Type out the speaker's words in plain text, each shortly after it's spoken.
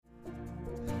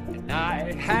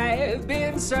I have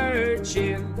been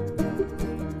searching.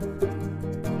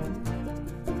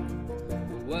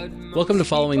 Welcome to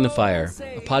Following the Fire,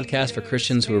 a podcast for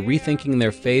Christians who are rethinking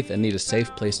their faith and need a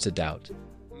safe place to doubt.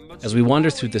 As we wander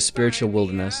through the spiritual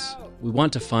wilderness, we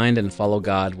want to find and follow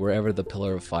God wherever the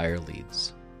pillar of fire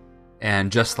leads.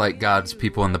 And just like God's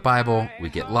people in the Bible, we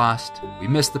get lost, we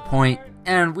miss the point,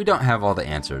 and we don't have all the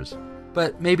answers.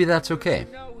 But maybe that's okay.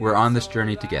 We're on this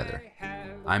journey together.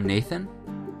 I'm Nathan.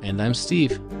 And I'm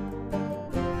Steve.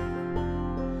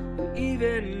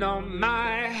 Even on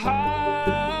my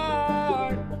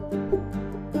heart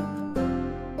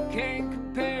can't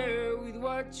compare with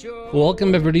what you're...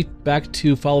 Welcome everybody back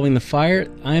to Following the Fire.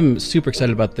 I'm super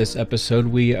excited about this episode.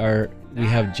 We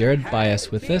have Jared Bias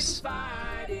with us.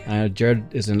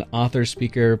 Jared is an author,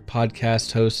 speaker,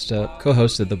 podcast host,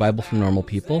 co-host of The Bible for Normal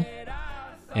People.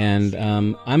 And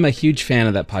I'm a huge fan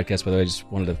of that podcast, by the way. I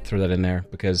just wanted to throw that in there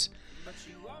because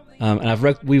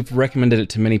and we've recommended it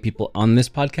to many people on this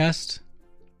podcast.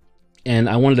 And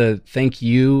I wanted to thank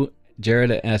you, Jared,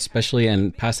 especially,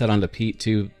 and pass that on to Pete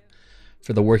too,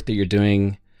 for the work that you're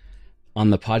doing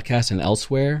on the podcast and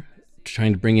elsewhere,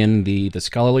 trying to bring in the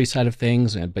scholarly side of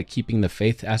things, but keeping the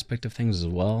faith aspect of things as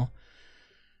well.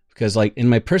 Because like in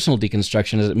my personal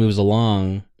deconstruction, as it moves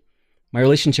along, my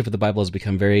relationship with the Bible has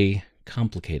become very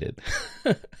complicated.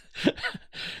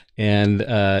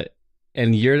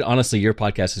 And your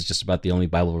podcast is just about the only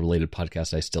Bible related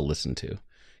podcast I still listen to,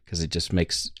 because it just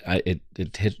makes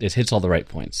it hits all the right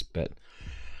points. But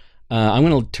I'm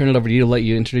going to turn it over to you to let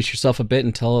you introduce yourself a bit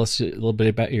and tell us a little bit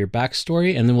about your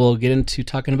backstory, and then we'll get into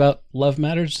talking about Love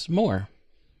Matters more.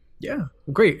 Yeah,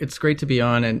 great. It's great to be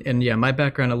on. And yeah, my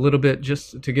background a little bit,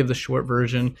 just to give the short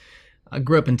version. I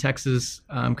grew up in Texas,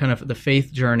 kind of the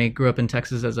faith journey. Grew up in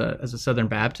Texas as a Southern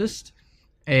Baptist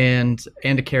and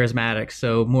a charismatic.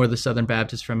 So more the Southern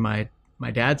Baptist from my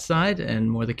dad's side, and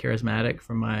more the charismatic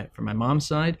from my mom's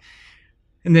side.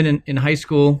 And then in high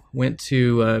school,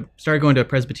 started going to a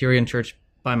Presbyterian church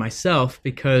by myself,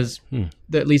 because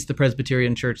at least the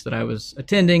Presbyterian church that I was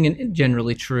attending, and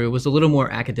generally true, was a little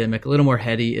more academic, a little more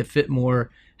heady. It fit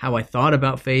more how I thought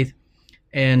about faith.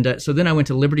 And so then I went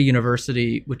to Liberty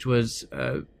University, which was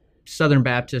Southern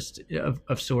Baptist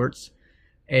of sorts,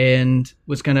 and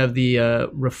was kind of the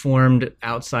reformed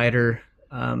outsider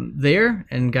there,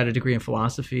 and got a degree in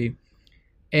philosophy.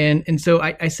 And so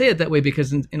I say it that way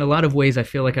because in a lot of ways I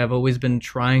feel like I've always been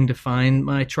trying to find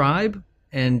my tribe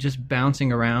and just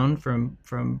bouncing around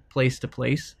from place to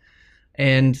place.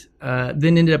 And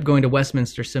then ended up going to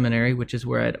Westminster Seminary, which is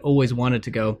where I'd always wanted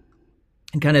to go.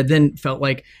 And kind of then felt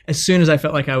like, as soon as I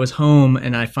felt like I was home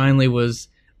and I finally was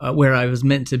where I was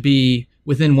meant to be,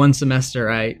 within one semester,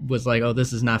 I was like, oh,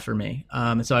 this is not for me.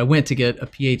 And so I went to get a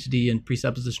PhD in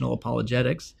presuppositional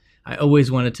apologetics. I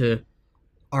always wanted to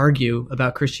argue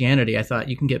about Christianity. I thought,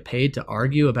 you can get paid to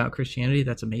argue about Christianity?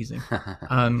 That's amazing.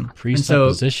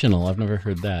 Presuppositional, I've never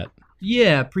heard that.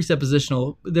 Yeah,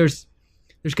 presuppositional. There's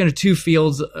kind of two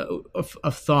fields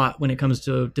of thought when it comes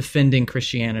to defending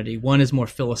Christianity. One is more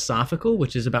philosophical,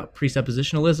 which is about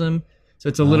presuppositionalism. So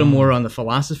it's a little more on the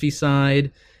philosophy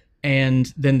side.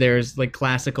 And then there's like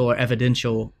classical or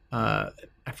evidential, I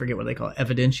forget what they call it,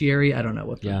 evidentiary. I don't know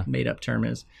what the made up term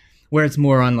is, where it's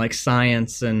more on like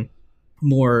science and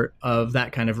more of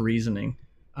that kind of reasoning.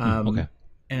 Okay.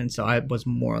 And so I was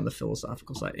more on the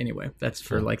philosophical side. Anyway, that's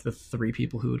for like the three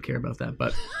people who would care about that.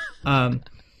 But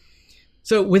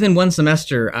so within one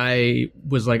semester, I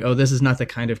was like, oh, this is not the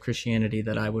kind of Christianity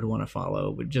that I would want to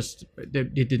follow.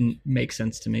 It didn't make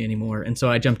sense to me anymore. And so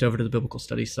I jumped over to the biblical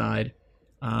studies side.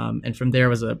 And from there, I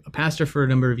was a pastor for a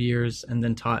number of years, and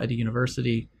then taught at a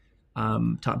university,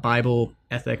 taught Bible,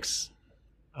 ethics,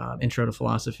 intro to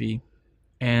philosophy,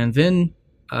 and then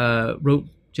wrote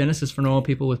Genesis for Normal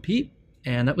People with Pete.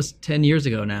 And that was 10 years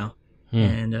ago now.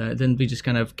 And then we just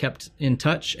kind of kept in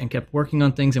touch and kept working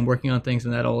on things,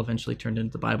 and that all eventually turned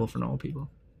into the Bible for Normal People.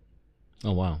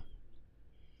 Oh, wow.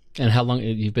 And how long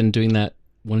you've been doing that?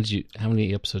 How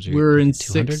many episodes are you? We're in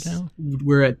 200 6 now?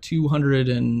 We're at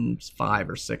 205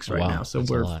 or 6 right now. So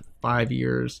That's we're 5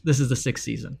 years. This is the 6th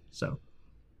season. So,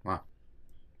 wow.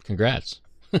 Congrats.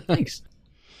 Thanks.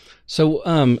 So,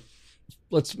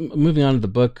 moving on to the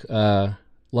book,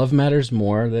 Love Matters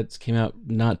More, that came out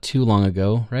not too long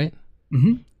ago, right?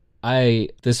 Mm-hmm.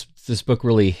 This book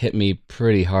really hit me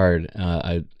pretty hard,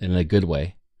 in a good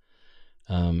way.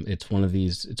 It's one of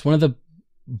the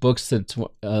books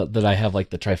that I have like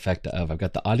the trifecta of. I've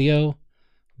got the audio,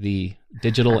 the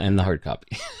digital, and the hard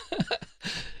copy,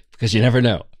 because you never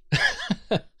know.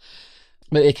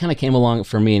 But it kind of came along,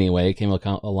 for me anyway, it came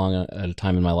along at a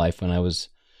time in my life when I was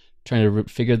trying to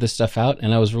figure this stuff out,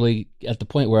 and I was really at the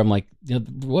point where I'm like,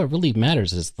 what really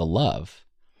matters is the love.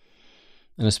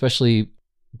 And especially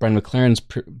Brian McLaren's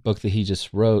book that he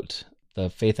just wrote, The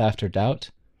Faith After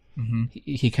Doubt,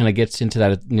 he kind of gets into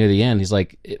that near the end. He's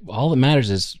like, all that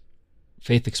matters is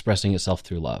faith expressing itself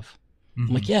through love. I'm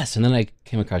like, yes. And then I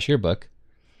came across your book.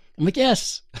 I'm like,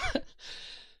 yes.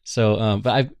 So,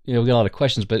 but we got a lot of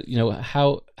questions, but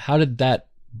how did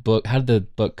the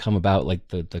book come about, like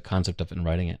the concept of it and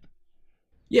writing it?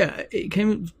 Yeah, it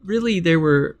came, really, there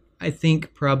were, I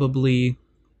think, probably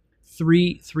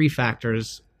three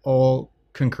factors all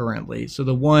concurrently. So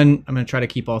the one, I'm going to try to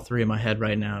keep all three in my head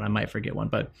right now, and I might forget one,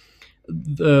 but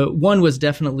the one was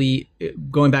definitely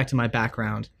going back to my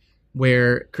background,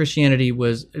 where Christianity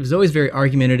was always very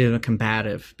argumentative and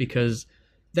combative, because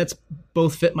that's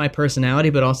both fit my personality,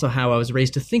 but also how I was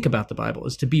raised to think about the Bible,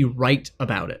 is to be right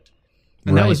about it.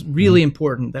 And that was really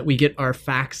important, that we get our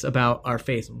facts about our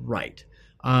faith right.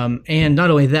 And not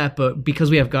only that, but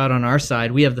because we have God on our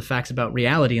side, we have the facts about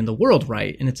reality and the world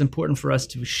right. And it's important for us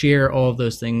to share all of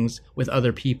those things with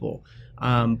other people.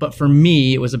 But for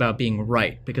me, it was about being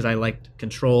right, because I liked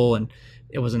control, and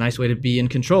it was a nice way to be in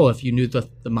control if you knew the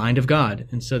mind of God.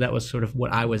 And so that was sort of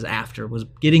what I was after, was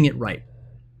getting it right.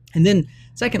 And then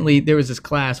secondly, there was this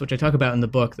class, which I talk about in the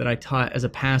book, that I taught as a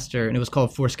pastor, and it was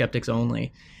called For Skeptics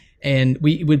Only. And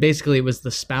we would basically, it was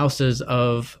the spouses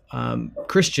of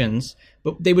Christians,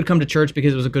 but they would come to church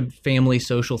because it was a good family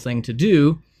social thing to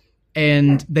do,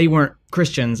 and they weren't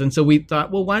Christians. And so we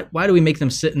thought, well, why do we make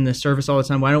them sit in this service all the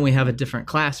time? Why don't we have a different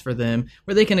class for them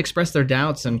where they can express their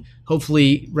doubts and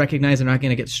hopefully recognize they're not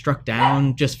going to get struck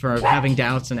down just for having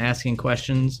doubts and asking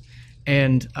questions?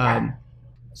 And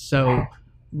so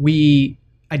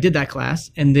I did that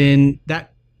class, and then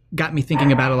that got me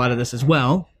thinking about a lot of this as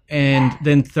well. And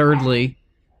then thirdly,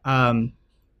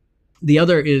 the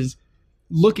other is,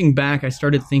 looking back, I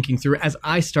started thinking through, as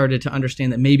I started to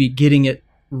understand that maybe getting it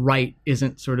right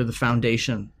isn't sort of the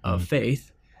foundation of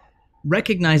faith,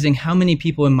 recognizing how many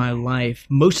people in my life,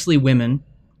 mostly women,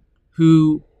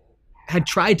 who had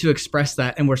tried to express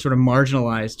that and were sort of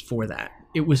marginalized for that.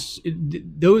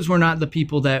 Those were not the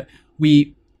people that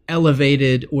we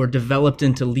elevated or developed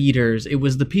into leaders. It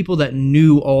was the people that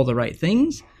knew all the right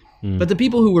things, but the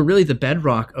people who were really the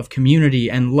bedrock of community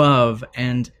and love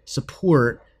and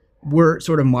support were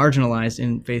sort of marginalized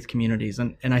in faith communities.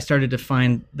 And I started to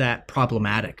find that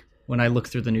problematic when I looked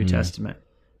through the New Testament.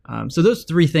 So those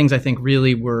three things, I think,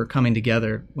 really were coming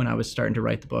together when I was starting to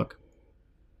write the book.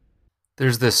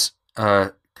 There's this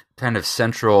kind of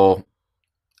central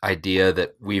idea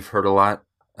that we've heard a lot,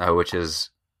 which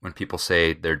is when people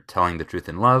say they're telling the truth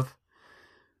in love,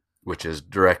 which is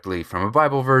directly from a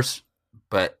Bible verse.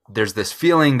 But there's this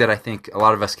feeling that I think a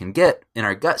lot of us can get in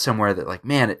our gut somewhere that, like,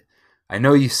 man, I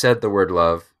know you said the word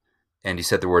love and you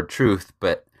said the word truth,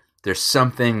 but there's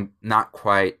something not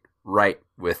quite right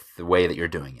with the way that you're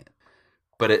doing it.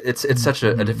 But it's such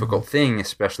a difficult thing,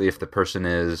 especially if the person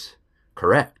is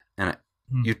correct. And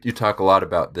you talk a lot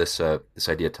about this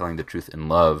idea of telling the truth in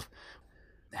love.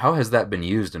 How has that been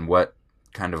used, and what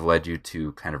kind of led you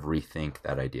to kind of rethink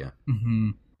that idea?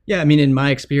 Mm-hmm. Yeah, I mean, in my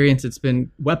experience, it's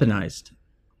been weaponized.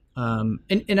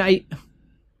 And I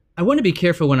want to be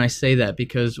careful when I say that,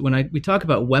 because when we talk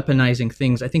about weaponizing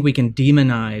things, I think we can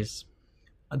demonize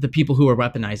the people who are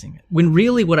weaponizing it. When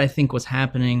really what I think was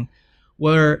happening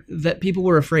were that people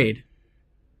were afraid.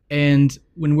 And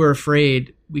when we're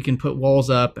afraid, we can put walls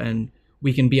up and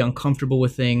we can be uncomfortable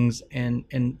with things, and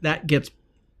that gets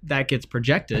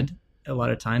projected a lot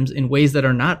of times in ways that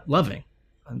are not loving,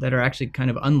 that are actually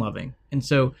kind of unloving. And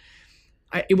so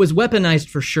it was weaponized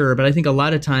for sure, but I think a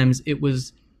lot of times it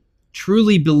was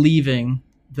truly believing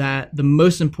that the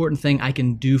most important thing I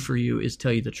can do for you is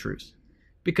tell you the truth,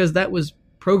 because that was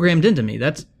programmed into me.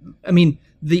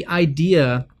 The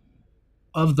idea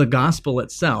of the gospel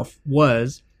itself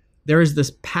was, there is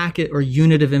this packet or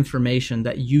unit of information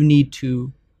that you need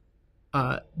to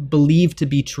believe to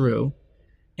be true,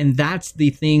 and that's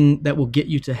the thing that will get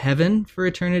you to heaven for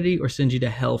eternity or send you to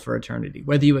hell for eternity,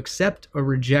 whether you accept or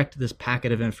reject this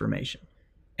packet of information.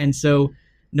 And so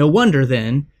no wonder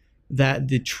then that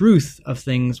the truth of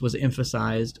things was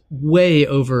emphasized way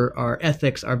over our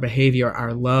ethics, our behavior,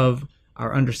 our love,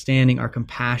 our understanding, our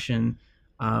compassion.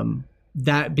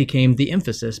 That became the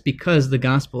emphasis, because the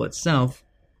gospel itself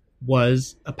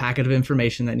was a packet of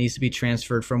information that needs to be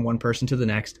transferred from one person to the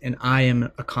next, and I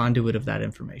am a conduit of that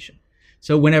information.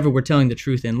 So whenever we're telling the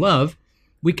truth in love,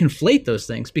 we conflate those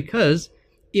things, because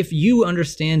if you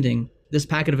understanding this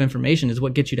packet of information is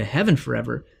what gets you to heaven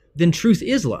forever, then truth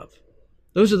is love.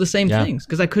 Those are the same things,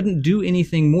 because I couldn't do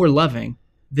anything more loving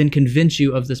than convince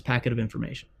you of this packet of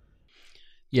information.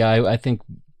 Yeah, I think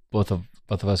both of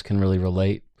us can really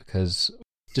relate, because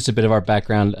just a bit of our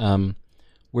background.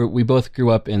 We both grew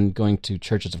up in going to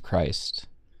Churches of Christ,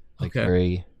 like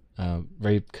very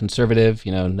conservative.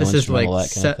 No this is like all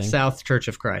that kind of thing. South Church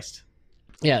of Christ.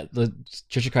 Yeah, the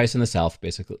Church of Christ in the South,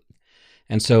 basically.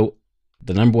 And so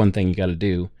the number one thing you got to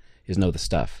do is know the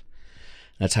stuff.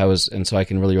 That's how and so I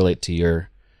can really relate to your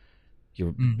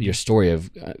story of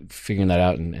figuring that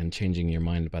out and changing your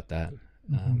mind about that.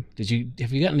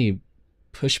 Have you got any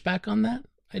pushback on that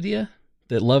idea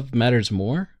that love matters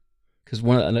more? Because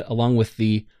along with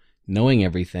the knowing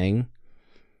everything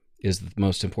is the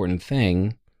most important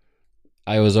thing,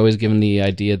 I was always given the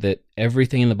idea that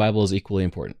everything in the Bible is equally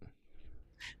important.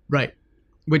 Right.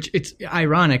 Which it's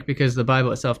ironic because the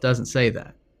Bible itself doesn't say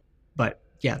that. But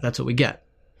yeah, that's what we get.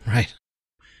 Right.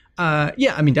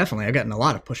 Yeah, I mean, definitely. I've gotten a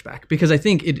lot of pushback because I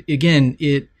think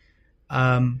it's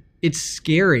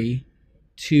scary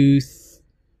to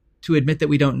admit that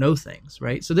we don't know things,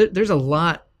 right? So there's a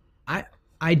lot.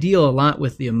 I deal a lot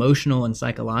with the emotional and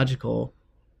psychological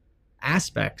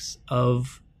aspects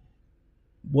of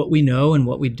what we know and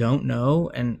what we don't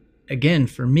know. And again,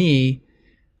 for me,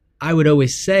 I would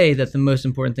always say that the most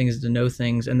important thing is to know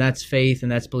things, and that's faith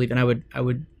and that's belief. And I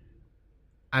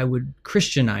would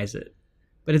Christianize it.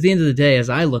 But at the end of the day, as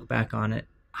I look back on it,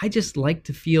 I just like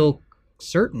to feel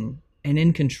certain and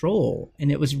in control.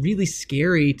 And it was really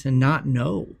scary to not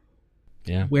know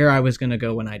where I was going to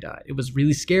go when I died. It was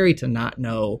really scary to not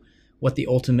know what the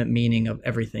ultimate meaning of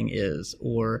everything is,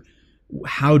 or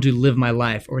how to live my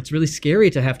life. Or it's really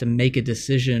scary to have to make a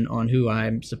decision on who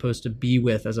I'm supposed to be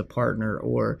with as a partner,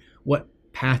 or what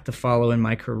path to follow in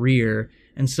my career.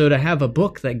 And so to have a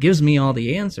book that gives me all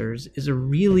the answers is a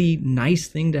really nice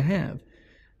thing to have.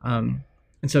 And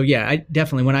so, yeah, I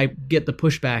definitely, when I get the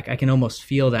pushback, I can almost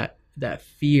feel that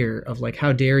fear of like,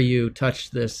 how dare you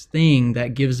touch this thing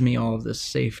that gives me all of this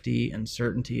safety and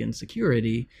certainty and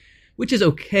security, which is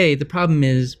okay. The problem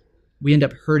is we end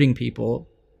up hurting people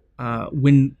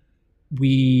when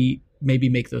we maybe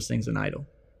make those things an idol.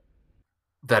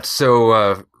 That's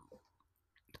so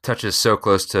touches so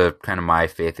close to kind of my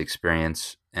faith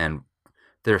experience. And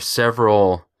there are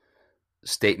several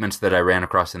statements that I ran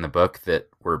across in the book that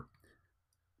were,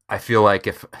 I feel like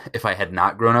if I had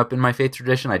not grown up in my faith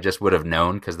tradition, I just would have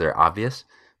known because they're obvious.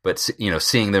 But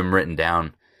seeing them written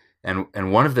down,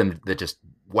 and one of them that just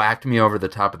whacked me over the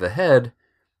top of the head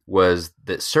was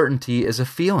that certainty is a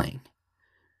feeling.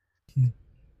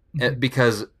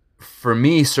 Because for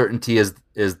me, certainty is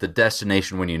the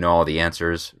destination when you know all the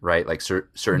answers, right? Like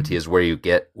certainty is where you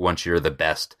get once you're the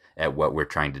best at what we're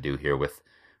trying to do here with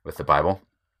the Bible.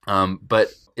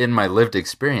 But in my lived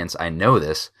experience, I know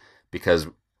this because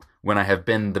when I have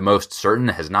been the most certain,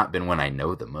 it has not been when I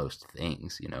know the most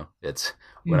things. It's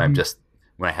when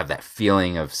when I have that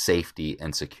feeling of safety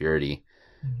and security.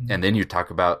 And then you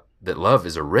talk about that love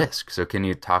is a risk. So can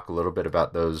you talk a little bit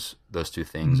about those two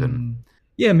things? And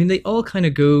yeah, I mean, they all kind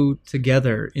of go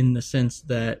together in the sense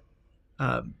that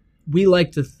we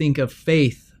like to think of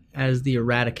faith as the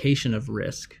eradication of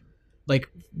risk. Like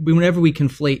whenever we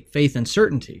conflate faith and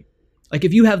certainty, like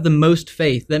if you have the most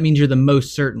faith, that means you're the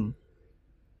most certain.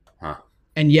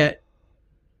 And yet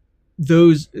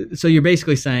so you're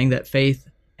basically saying that faith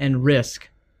and risk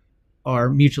are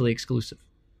mutually exclusive,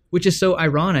 which is so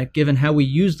ironic given how we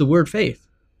use the word faith,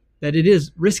 that it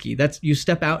is risky. You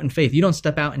step out in faith. You don't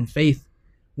step out in faith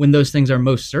when those things are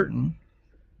most certain.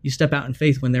 You step out in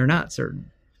faith when they're not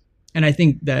certain. And I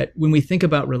think that when we think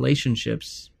about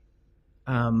relationships,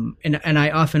 and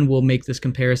I often will make this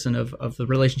comparison of the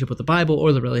relationship with the Bible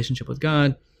or the relationship with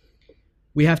God,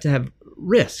 we have to have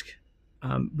risk.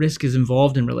 Risk is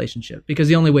involved in relationship because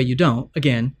the only way you don't,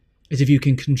 again, is if you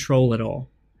can control it all.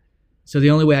 So the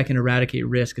only way I can eradicate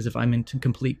risk is if I'm in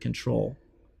complete control.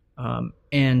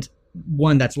 And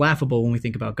one, that's laughable when we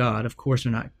think about God. Of course,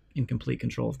 we're not in complete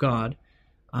control of God,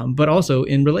 but also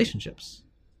in relationships.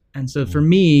 And so for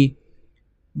me,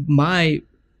 my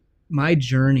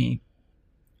journey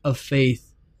of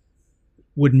faith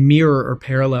would mirror or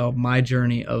parallel my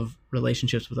journey of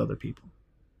relationships with other people.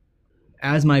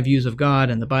 As my views of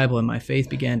God and the Bible and my faith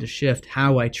began to shift,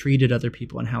 how I treated other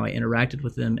people and how I interacted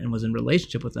with them and was in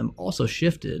relationship with them also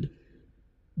shifted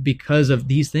because of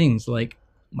these things, like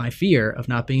my fear of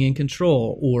not being in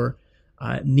control or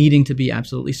needing to be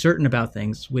absolutely certain about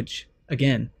things, which,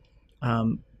 again,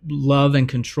 love and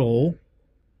control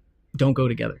don't go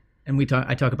together. And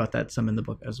I talk about that some in the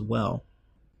book as well.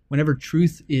 Whenever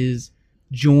truth is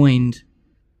joined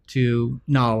to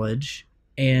knowledge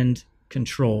and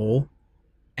control,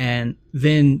 and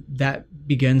then that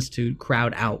begins to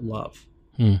crowd out love.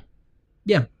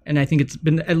 Yeah, and I think it's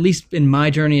been, at least in my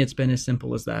journey, it's been as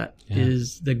simple as that. Yeah.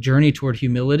 Is the journey toward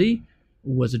humility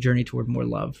was a journey toward more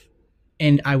love.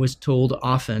 And I was told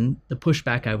often, the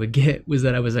pushback I would get was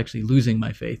that I was actually losing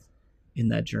my faith in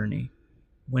that journey,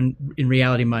 when in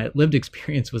reality my lived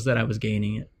experience was that I was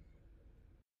gaining it.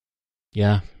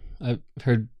 Yeah, I've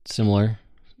heard similar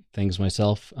things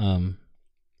myself.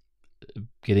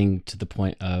 Getting to the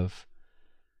point of,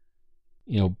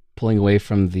 pulling away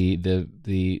from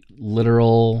the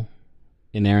literal,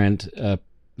 inerrant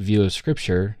view of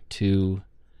Scripture to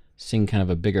seeing kind of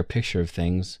a bigger picture of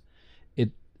things.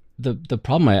 The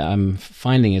problem I'm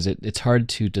finding is it's hard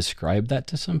to describe that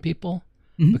to some people,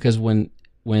 because when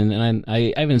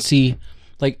I even see,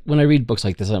 like, when I read books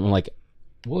like this, I'm like,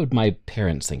 what would my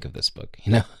parents think of this book?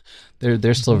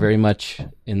 They're still very much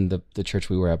in the church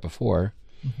we were at before.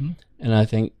 And I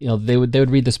think, they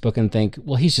would read this book and think,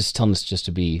 well, he's just telling us just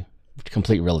to be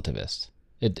complete relativist.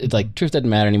 It's like, truth doesn't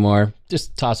matter anymore.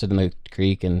 Just toss it in the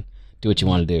creek and do what you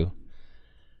want to do.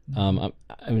 I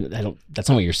mean, that's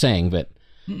not what you're saying, but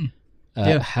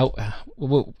how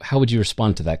would you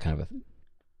respond to that kind of a thing?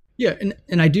 Yeah,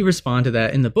 and I do respond to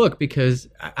that in the book, because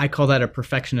I call that a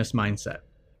perfectionist mindset.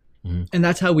 And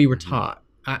that's how we were taught.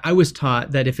 I was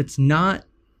taught that if it's not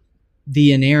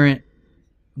the inerrant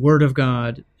Word of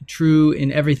God, true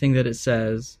in everything that it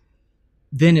says,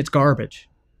 then it's garbage.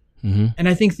 And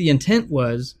I think the intent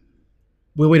was,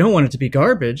 well, we don't want it to be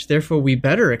garbage, therefore we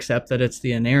better accept that it's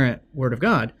the inerrant Word of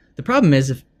God. The problem is,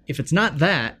 if it's not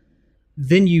that,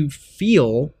 then you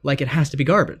feel like it has to be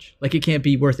garbage, like it can't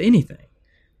be worth anything.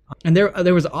 And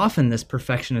there was often this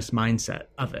perfectionist mindset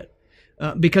of it,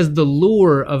 because the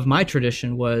lure of my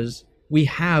tradition was, we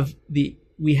have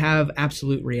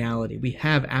absolute reality, we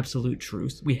have absolute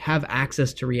truth, we have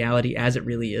access to reality as it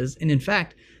really is, and in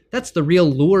fact, that's the real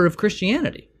lure of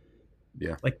Christianity.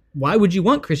 Yeah. Like, why would you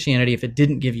want Christianity if it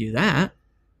didn't give you that?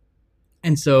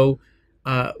 And so,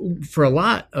 for a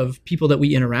lot of people that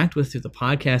we interact with through the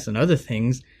podcast and other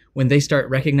things, when they start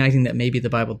recognizing that maybe the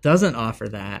Bible doesn't offer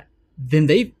that, then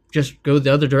they just go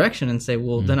the other direction and say,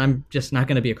 well, then I'm just not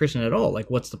going to be a Christian at all. Like,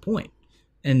 what's the point?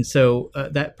 And so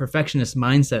that perfectionist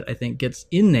mindset, I think, gets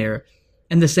in there.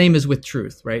 And the same is with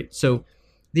truth, right? So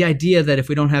the idea that if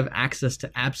we don't have access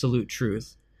to absolute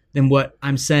truth, then what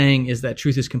I'm saying is that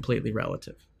truth is completely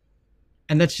relative.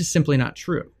 And that's just simply not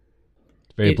true.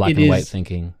 Very black and white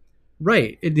thinking.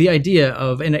 Right. The idea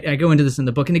of, and I go into this in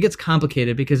the book, and it gets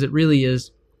complicated because it really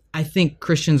is, I think oftentimes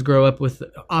Christians grow up with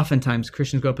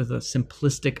a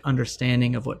simplistic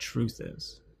understanding of what truth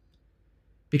is,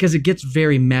 because it gets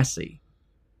very messy.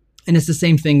 And it's the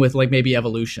same thing with, like, maybe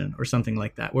evolution or something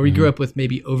like that, where we grew up with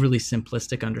maybe overly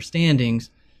simplistic understandings,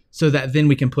 so that then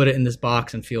we can put it in this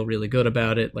box and feel really good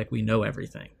about it, like we know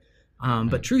everything.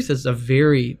 But truth is a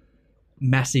very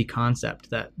messy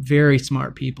concept that very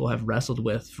smart people have wrestled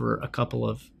with for a couple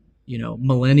of,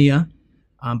 millennia,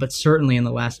 but certainly in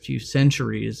the last few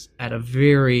centuries at a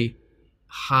very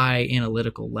high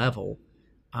analytical level.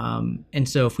 And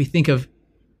so if we think of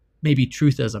maybe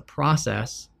truth as a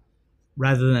process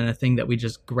rather than a thing that we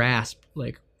just grasp,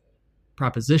 like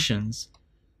propositions,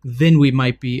 then we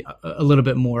might be a little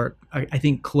bit more, I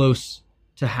think, close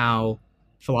to how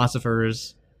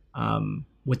philosophers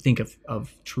would think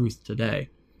of truth today.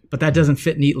 But that doesn't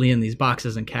fit neatly in these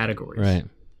boxes and categories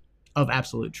of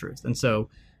absolute truth. And so,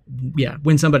 yeah,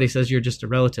 when somebody says you're just a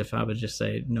relative, I would just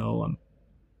say, no, I'm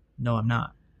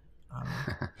not.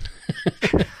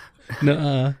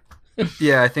 No.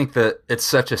 Yeah, I think that it's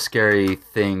such a scary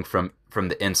thing from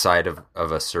the inside of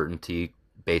a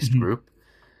certainty-based group,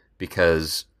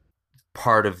 because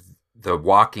part of the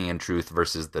walking in truth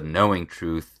versus the knowing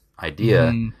truth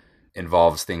idea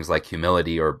involves things like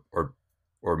humility or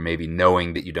maybe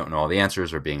knowing that you don't know all the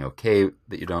answers, or being okay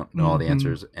that you don't know all the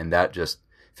answers. And that just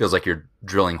feels like you're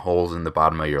drilling holes in the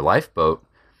bottom of your lifeboat.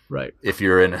 Right. If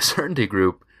you're in a certainty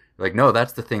group, like, no,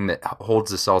 that's the thing that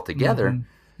holds us all together.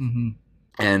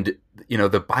 And,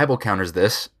 the Bible counters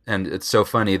this. And it's so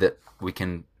funny that we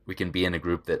can be in a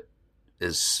group that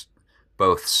is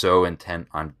both so intent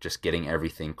on just getting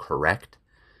everything correct,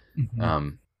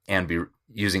 and be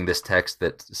using this text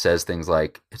that says things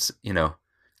like, it's,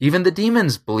 even the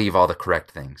demons believe all the correct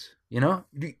things,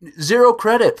 zero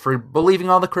credit for believing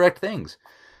all the correct things.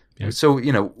 Yep. So,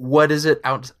 what is it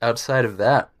outside of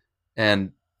that?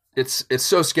 And it's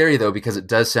so scary, though, because it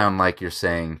does sound like you're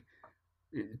saying,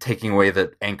 taking away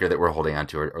the anchor that we're holding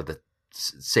onto, or the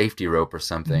safety rope or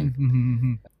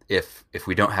something. If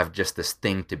we don't have just this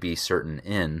thing to be certain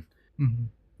in,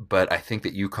 but I think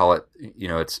that you call it,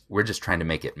 we're just trying to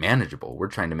make it manageable. We're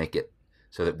trying to make it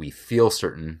so that we feel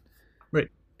certain, right?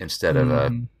 Instead of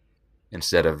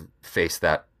instead of face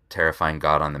that terrifying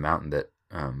God on the mountain that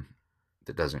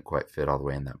doesn't quite fit all the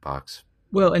way in that box.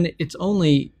 Well, and it's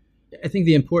only, I think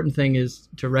the important thing is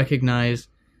to recognize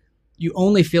you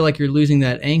only feel like you're losing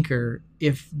that anchor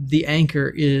if the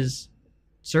anchor is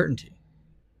certainty.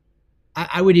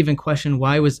 I would even question,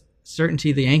 why was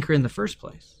certainty the anchor in the first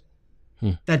place?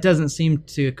 That doesn't seem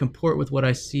to comport with what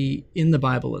I see in the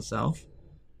Bible itself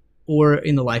or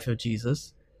in the life of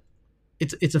Jesus.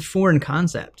 It's a foreign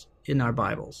concept in our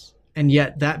Bibles, and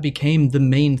yet that became the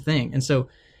main thing. And so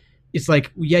it's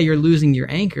like, yeah, you're losing your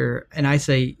anchor. And I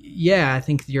say, yeah, I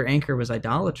think your anchor was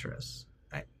idolatrous.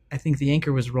 I think the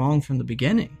anchor was wrong from the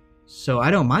beginning. So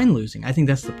I don't mind losing. I think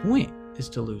that's the point, is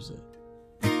to lose it.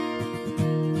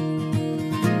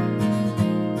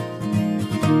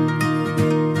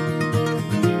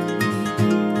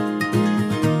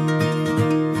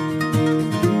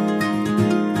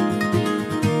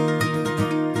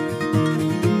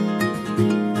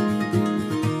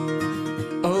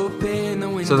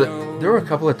 So there were a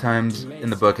couple of times in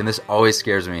the book, and this always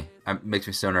scares me. It makes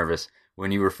me so nervous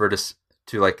when you refer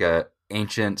to like a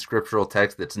ancient scriptural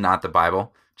text that's not the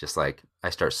Bible. Just like I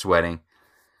start sweating.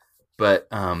 But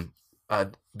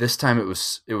this time it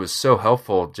was so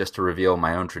helpful just to reveal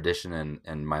my own tradition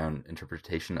and my own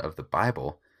interpretation of the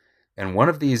Bible. And one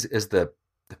of these is the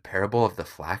parable of the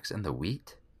flax and the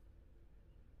wheat.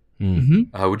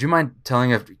 Mm-hmm. Would you mind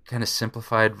telling a kind of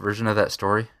simplified version of that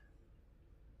story?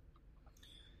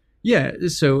 Yeah.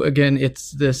 So again,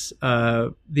 it's this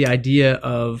the idea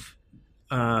of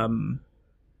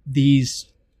the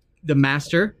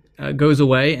master goes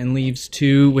away and leaves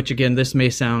two, which again, this may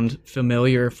sound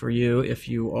familiar for you if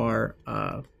you are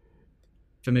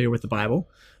familiar with the Bible,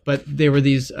 but there were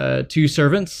these two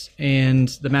servants, and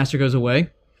the master goes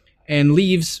away and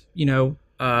leaves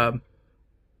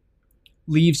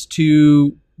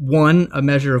to one a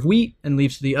measure of wheat and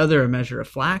leaves to the other a measure of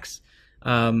flax.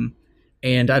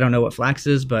 And I don't know what flax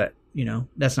is, but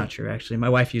that's not true. Actually, my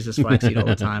wife uses flaxseed all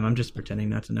the time. I'm just pretending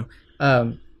not to know.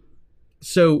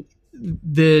 So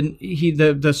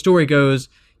the story goes,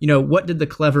 what did the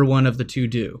clever one of the two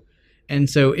do? And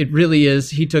so it really is,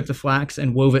 he took the flax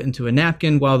and wove it into a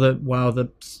napkin while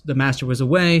the master was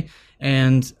away,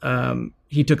 and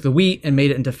he took the wheat and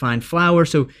made it into fine flour.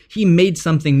 So he made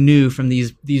something new from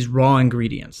these raw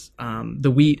ingredients, the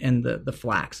wheat and the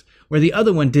flax, where the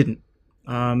other one didn't.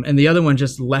 And the other one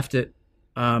just left the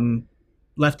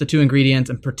two ingredients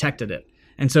and protected it.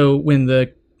 And so when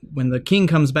the king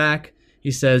comes back,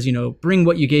 he says, bring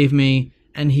what you gave me.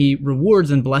 And he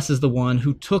rewards and blesses the one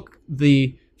who took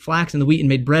the flax and the wheat and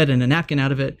made bread and a napkin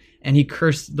out of it. And he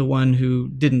cursed the one who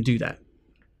didn't do that.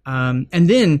 And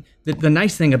then the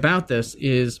nice thing about this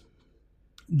is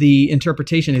the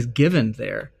interpretation is given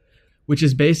there, which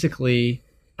is basically,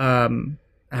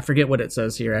 I forget what it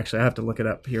says here. Actually, I have to look it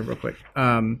up here real quick.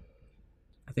 I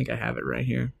think I have it right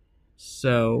here.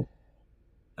 So,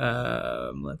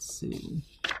 let's see.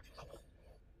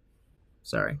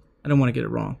 Sorry, I don't want to get it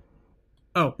wrong.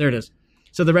 Oh, there it is.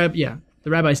 So the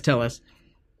rabbis tell us,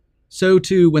 so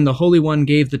too, when the Holy One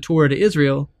gave the Torah to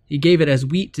Israel, he gave it as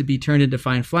wheat to be turned into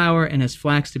fine flour and as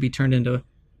flax to be turned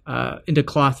into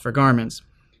cloth for garments.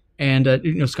 And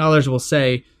scholars will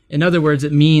say, in other words,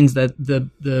 it means that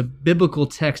the biblical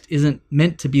text isn't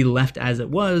meant to be left as it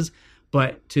was,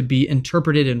 but to be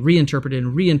interpreted and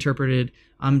reinterpreted,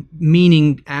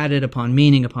 meaning added upon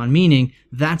meaning upon meaning.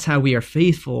 That's how we are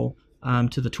faithful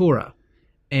to the Torah.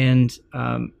 And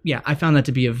I found that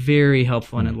to be a very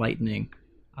helpful and enlightening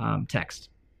text.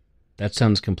 That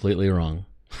sounds completely wrong.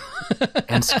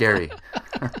 And scary.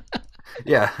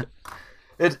 Yeah.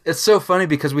 It's so funny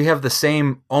because we have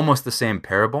almost the same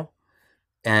parable.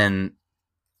 And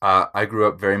I grew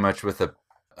up very much with an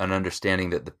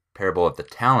understanding that the parable of the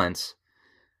talents,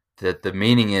 that the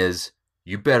meaning is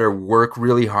you better work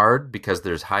really hard because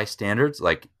there's high standards,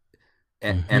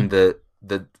 and the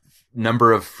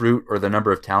number of fruit or the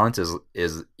number of talents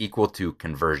is equal to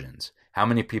conversions. How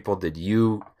many people did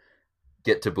you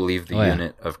get to believe the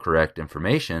unit of correct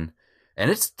information? And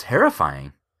it's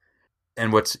terrifying.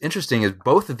 And what's interesting is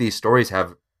both of these stories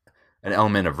have an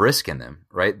element of risk in them,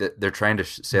 right? That they're trying to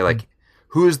say, like,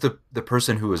 who is the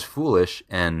person who is foolish?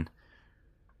 And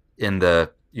in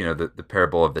the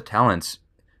parable of the talents,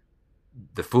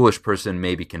 the foolish person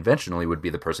maybe conventionally would be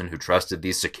the person who trusted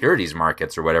these securities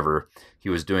markets or whatever he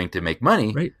was doing to make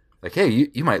money. Right. Like, hey,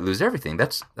 you might lose everything.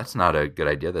 That's not a good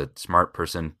idea. The smart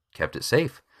person kept it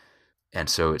safe. And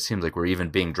so it seems like we're even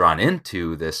being drawn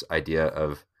into this idea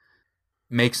of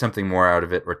make something more out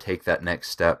of it or take that next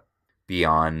step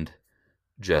beyond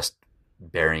just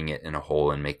burying it in a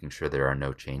hole and making sure there are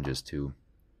no changes to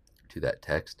that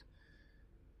text.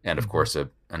 and of course an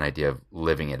idea of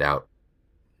living it out.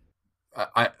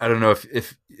 I don't know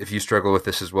if you struggle with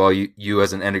this as well. You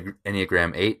as an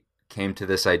Enneagram 8 came to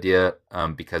this idea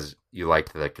because you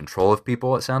liked the control of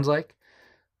people, it sounds like.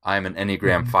 I'm an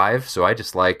Enneagram 5, so I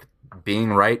just like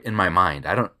being right in my mind.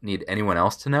 I don't need anyone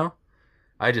else to know.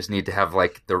 I just need to have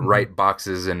like the right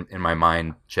boxes in my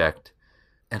mind checked.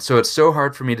 And so it's so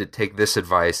hard for me to take this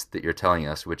advice that you're telling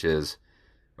us, which is,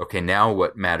 okay, now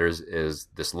what matters is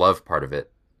this love part of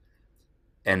it,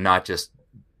 and not just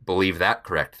believe that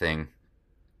correct thing.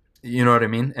 You know what I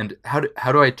mean? And how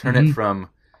do I turn it from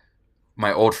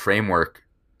my old framework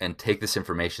and take this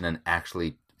information and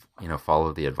actually,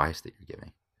 follow the advice that you're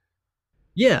giving?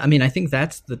 Yeah, I mean, I think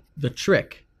that's the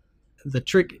trick. The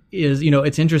trick is,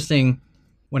 it's interesting.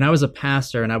 When I was a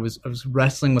pastor and I was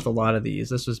wrestling with a lot of these,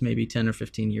 this was maybe 10 or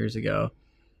 15 years ago,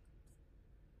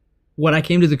 what I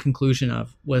came to the conclusion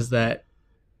of was that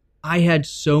I had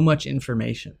so much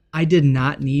information. I did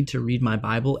not need to read my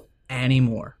Bible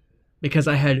anymore because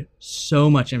I had so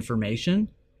much information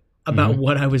about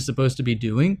what I was supposed to be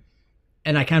doing.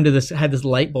 And I had this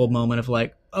light bulb moment of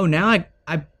like, oh, now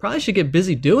I probably should get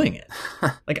busy doing it.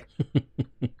 Like,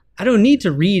 I don't need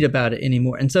to read about it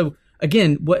anymore. And so,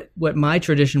 again, what my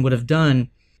tradition would have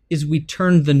done is we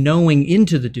turned the knowing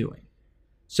into the doing.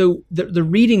 So the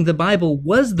reading the Bible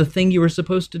was the thing you were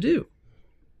supposed to do.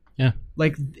 Yeah.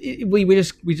 Like we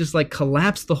just like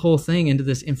collapsed the whole thing into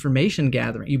this information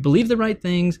gathering. You believe the right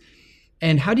things,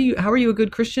 and how are you a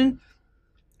good Christian?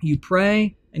 You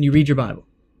pray and you read your Bible.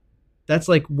 That's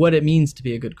like what it means to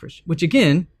be a good Christian, which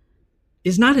again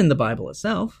is not in the Bible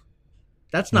itself.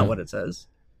 That's not what it says.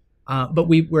 But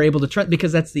we were able to try,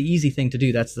 because that's the easy thing to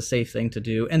do. That's the safe thing to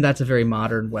do. And that's a very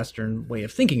modern Western way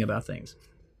of thinking about things.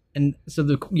 And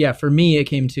so for me, it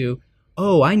came to,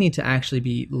 I need to actually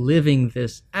be living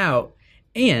this out.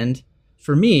 And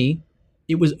for me,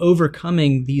 it was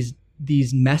overcoming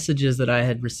these messages that I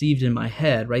had received in my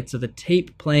head, right? So the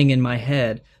tape playing in my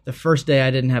head, the first day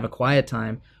I didn't have a quiet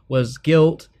time, was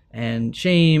guilt and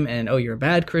shame and, you're a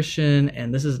bad Christian,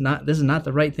 and this is not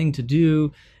the right thing to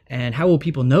do. And how will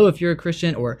people know if you're a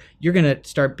Christian? Or you're going to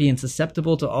start being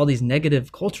susceptible to all these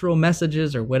negative cultural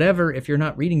messages or whatever if you're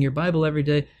not reading your Bible every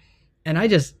day. And I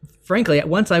just, frankly,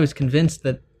 once I was convinced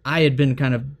that I had been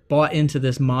kind of bought into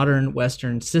this modern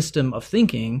Western system of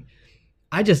thinking,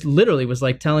 I just literally was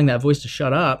like telling that voice to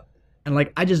shut up. And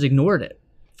like, I just ignored it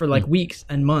for like weeks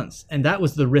and months. And that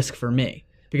was the risk for me,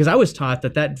 because I was taught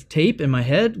that tape in my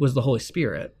head was the Holy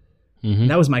Spirit. Mm-hmm.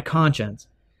 That was my conscience.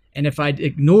 And if I'd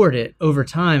ignored it over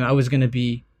time, I was going to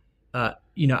be,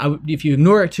 if you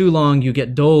ignore it too long, you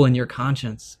get dull in your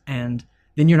conscience, and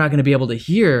then you're not going to be able to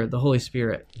hear the Holy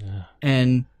Spirit. Yeah.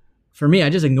 And for me, I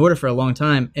just ignored it for a long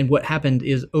time. And what happened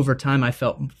is over time, I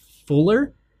felt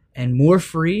fuller and more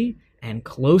free and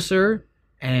closer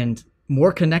and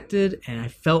more connected. And I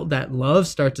felt that love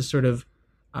start to sort of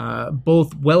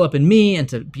both well up in me and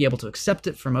to be able to accept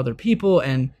it from other people.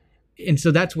 And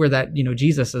so that's where that,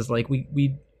 Jesus is like,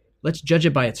 we let's judge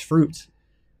it by its fruit.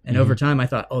 And over time, I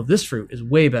thought, this fruit is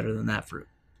way better than that fruit.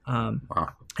 Wow.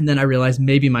 And then I realized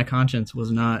maybe my conscience was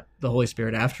not the Holy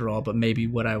Spirit after all, but maybe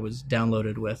what I was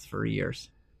downloaded with for years.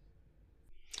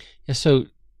 Yeah. So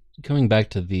going back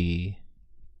to the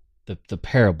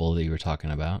parable that you were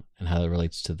talking about and how that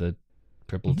relates to the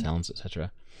purple talents,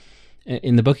 etc.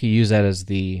 In the book, you use that as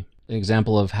the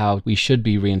example of how we should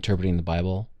be reinterpreting the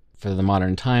Bible for the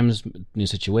modern times, new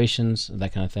situations,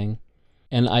 that kind of thing.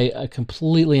 And I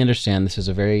completely understand this is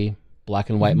a very black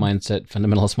and white mindset,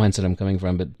 fundamentalist mindset I'm coming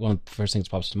from, but one of the first things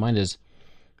that pops to mind is,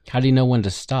 how do you know when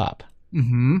to stop?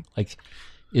 Mm-hmm. Like,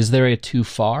 is there a too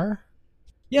far?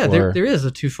 Yeah, there is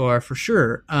a too far for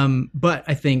sure. But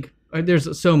I think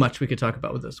there's so much we could talk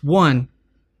about with this. One,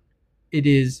 it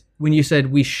is, when you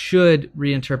said we should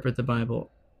reinterpret the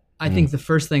Bible, I think the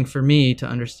first thing for me to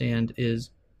understand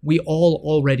is we all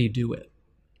already do it.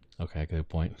 Okay, good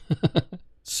point.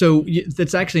 So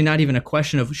that's actually not even a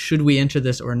question of should we enter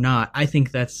this or not. I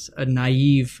think that's a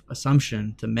naive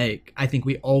assumption to make. I think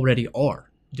we already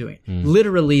are doing it.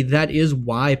 Literally, that is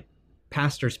why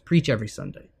pastors preach every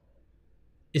Sunday,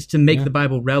 is to make the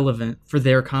Bible relevant for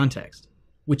their context,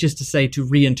 which is to say to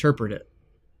reinterpret it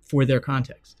for their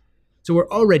context. So we're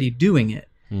already doing it.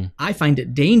 I find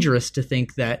it dangerous to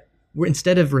think that we're,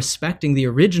 instead of respecting the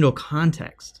original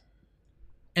context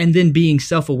and then being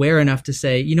self-aware enough to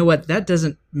say, you know what, that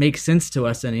doesn't make sense to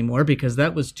us anymore because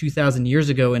that was 2,000 years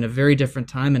ago in a very different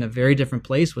time, in a very different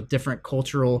place with different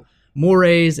cultural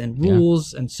mores and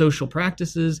rules and social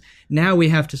practices. Now we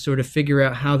have to sort of figure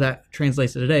out how that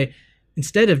translates to today.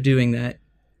 Instead of doing that,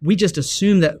 we just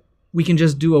assume that we can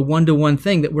just do a one-to-one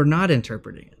thing, that we're not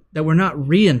interpreting it. that we're not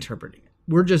reinterpreting it.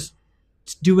 We're just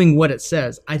doing what it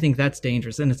says. I think that's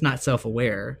dangerous, and it's not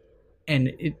self-aware.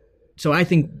 So I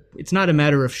think it's not a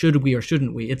matter of should we or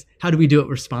shouldn't we. It's how do we do it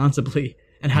responsibly,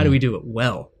 and how do we do it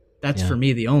well? That's for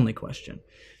me the only question.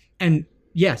 And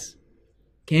yes,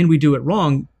 can we do it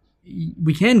wrong?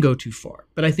 We can go too far.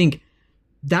 But I think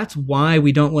that's why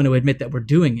we don't want to admit that we're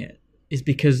doing it, is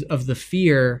because of the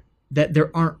fear that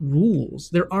there aren't rules.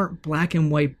 There aren't black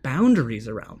and white boundaries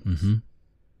around this. Mm-hmm.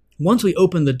 Once we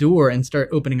open the door and start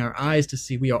opening our eyes to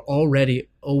see we are already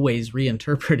always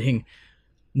reinterpreting,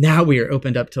 now we are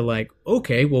opened up to like,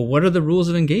 okay, well, what are the rules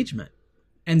of engagement?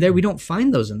 And there we don't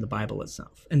find those in the Bible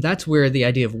itself. And that's where the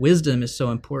idea of wisdom is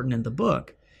so important in the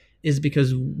book, is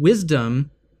because wisdom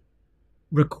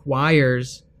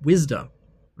requires wisdom,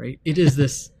 right? It is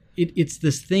this, it's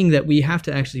this thing that we have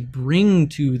to actually bring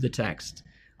to the text.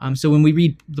 So when we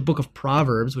read the book of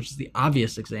Proverbs, which is the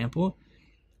obvious example,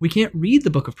 we can't read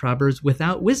the book of Proverbs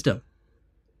without wisdom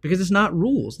because it's not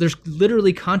rules. There's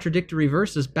literally contradictory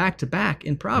verses back to back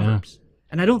in Proverbs. Yeah.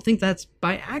 And I don't think that's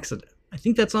by accident. I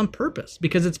think that's on purpose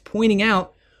because it's pointing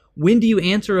out, when do you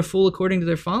answer a fool according to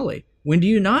their folly? When do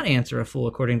you not answer a fool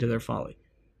according to their folly?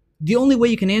 The only way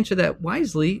you can answer that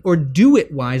wisely or do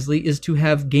it wisely is to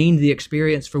have gained the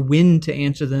experience for when to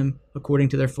answer them according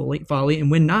to their folly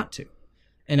and when not to.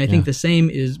 And I think the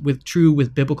same is true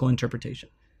with biblical interpretation.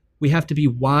 We have to be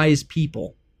wise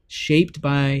people, shaped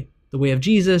by the way of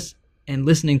Jesus and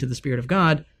listening to the Spirit of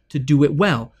God to do it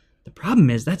well. The problem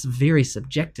is that's very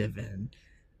subjective and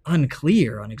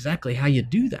unclear on exactly how you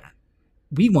do that.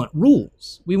 We want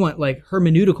rules. We want like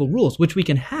hermeneutical rules, which we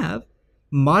can have.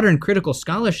 Modern critical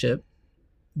scholarship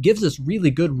gives us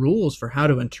really good rules for how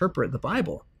to interpret the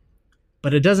Bible,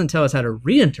 but it doesn't tell us how to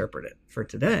reinterpret it for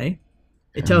today.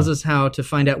 It tells us how to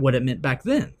find out what it meant back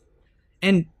then.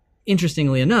 And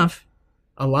interestingly enough,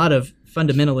 a lot of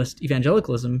fundamentalist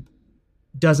evangelicalism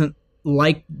doesn't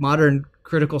like modern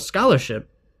critical scholarship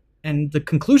and the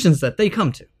conclusions that they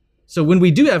come to. So when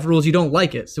we do have rules, you don't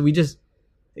like it. So we just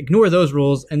ignore those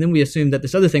rules, and then we assume that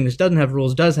this other thing that doesn't have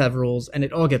rules does have rules, and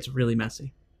it all gets really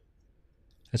messy.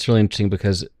 That's really interesting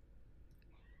because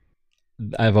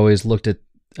I've always looked at,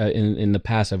 in the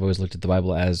past, I've always looked at the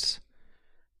Bible as,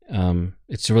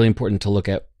 it's really important to look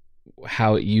at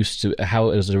how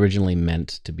it was originally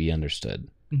meant to be understood.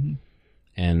 Mm-hmm.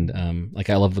 And like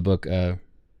I love the book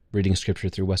Reading Scripture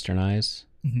Through Western Eyes.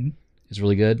 Mm-hmm. It's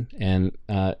really good. And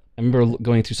I remember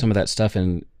going through some of that stuff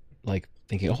and like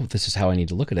thinking, oh, this is how I need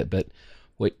to look at it. But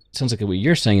what sounds like what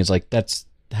you're saying is like that's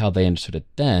how they understood it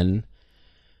then.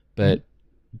 But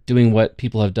doing what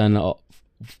people have done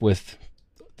with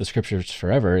the scriptures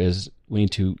forever is we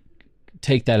need to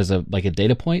take that as a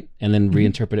data point and then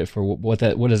reinterpret it for what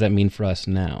does that mean for us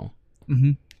now.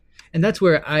 Mm-hmm. And that's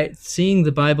where seeing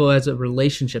the Bible as a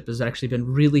relationship has actually been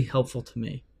really helpful to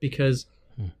me, because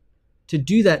to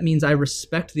do that means I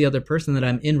respect the other person that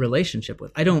I'm in relationship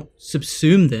with. I don't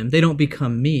subsume them. They don't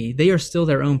become me. They are still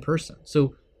their own person.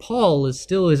 So Paul is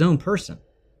still his own person.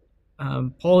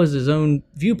 Paul has his own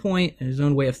viewpoint and his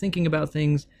own way of thinking about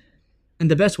things. And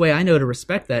the best way I know to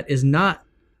respect that is not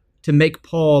to make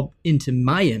Paul into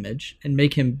my image and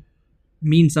make him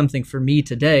mean something for me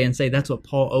today and say that's what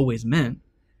Paul always meant.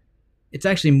 It's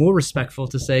actually more respectful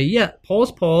to say, yeah,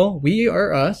 Paul's Paul, we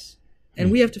are us, and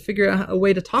we have to figure out a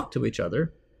way to talk to each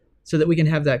other so that we can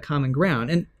have that common ground.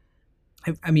 And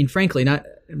I mean, frankly, not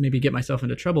maybe get myself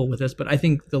into trouble with this, but I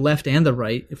think the left and the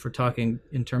right, if we're talking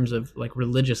in terms of like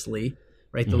religiously,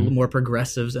 right, the more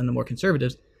progressives and the more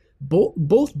conservatives,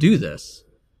 both do this.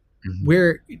 Mm-hmm.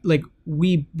 Where like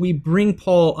we bring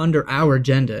Paul under our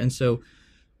agenda, and so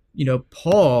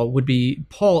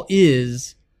Paul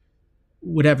is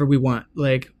whatever we want,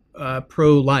 like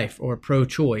pro-life or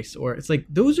pro-choice, or it's like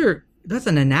that's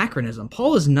an anachronism.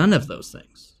 Paul is none of those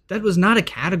things. That was not a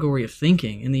category of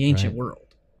thinking in the ancient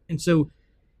world, and so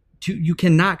you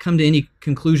cannot come to any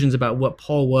conclusions about what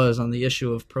Paul was on the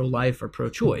issue of pro-life or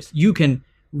pro-choice. You can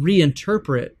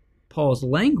reinterpret Paul's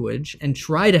language and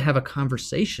try to have a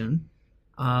conversation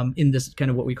in this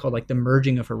kind of what we call like the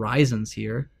merging of horizons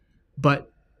here. But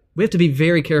we have to be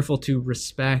very careful to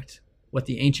respect what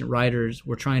the ancient writers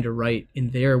were trying to write in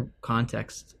their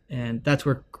context. And that's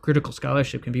where critical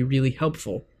scholarship can be really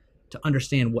helpful to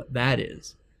understand what that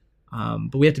is.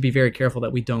 But we have to be very careful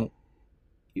that we don't,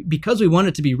 because we want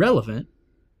it to be relevant,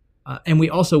 and we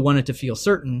also want it to feel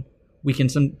certain, we can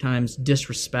sometimes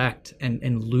disrespect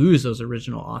and lose those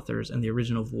original authors and the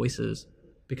original voices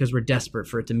because we're desperate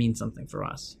for it to mean something for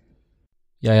us.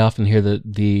 Yeah, I often hear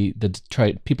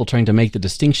people trying to make the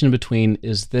distinction between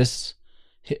is this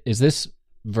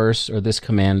verse or this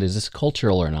command, is this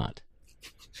cultural or not?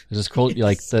 There's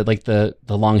this the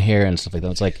long hair and stuff like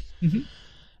that. It's like,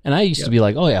 and I used to be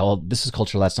like, oh yeah, well this is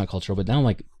cultural, that's not cultural. But now I'm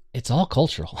like, it's all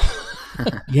cultural.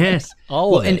 Yes,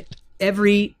 all of it. And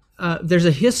every there's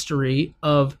a history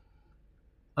of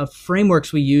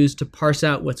frameworks we use to parse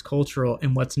out what's cultural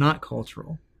and what's not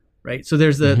cultural, right? So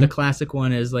there's the classic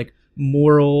one is like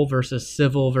moral versus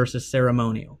civil versus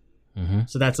ceremonial.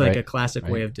 So that's like a classic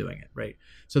way of doing it, right?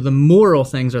 So the moral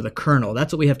things are the kernel.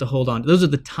 That's what we have to hold on to. Those are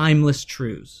the timeless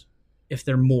truths if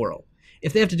they're moral.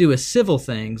 If they have to do with civil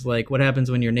things, like what happens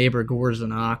when your neighbor gores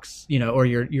an ox, or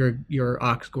your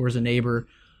ox gores a neighbor,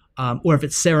 or if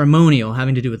it's ceremonial,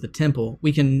 having to do with the temple,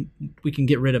 we can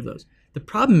get rid of those. The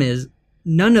problem is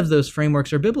none of those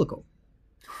frameworks are biblical.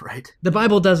 Right. The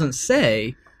Bible doesn't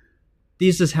say,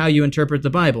 this is how you interpret the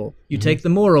Bible. You take the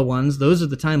moral ones, those are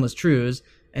the timeless truths,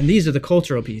 and these are the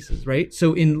cultural pieces, right?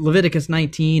 So in Leviticus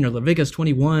 19 or Leviticus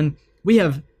 21, we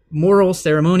have moral,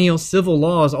 ceremonial, civil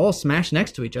laws all smashed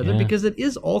next to each other because it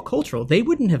is all cultural. They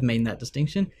wouldn't have made that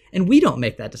distinction, and we don't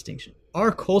make that distinction.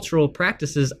 Our cultural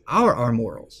practices are our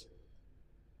morals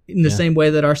in the same way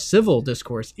that our civil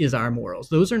discourse is our morals.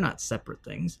 Those are not separate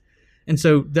things. And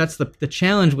so that's the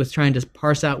challenge with trying to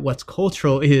parse out what's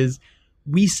cultural is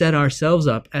we set ourselves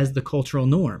up as the cultural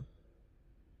norm.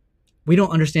 We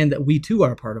don't understand that we too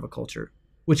are part of a culture,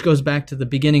 which goes back to the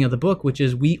beginning of the book, which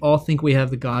is we all think we have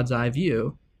the God's eye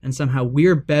view, and somehow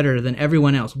we're better than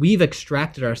everyone else. We've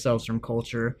extracted ourselves from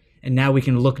culture, and now we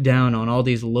can look down on all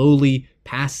these lowly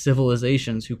past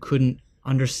civilizations who couldn't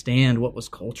understand what was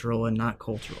cultural and not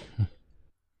cultural.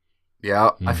 Yeah,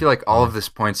 I feel like all of this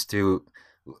points to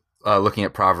looking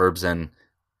at Proverbs and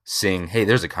seeing, hey,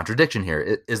 there's a contradiction here.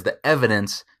 It is the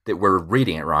evidence that we're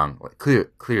reading it wrong, like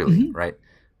clearly, right?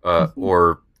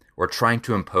 Or trying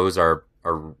to impose our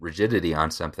rigidity on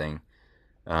something.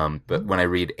 But when I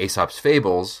read Aesop's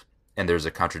Fables and there's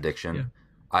a contradiction,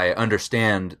 I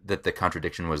understand that the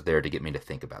contradiction was there to get me to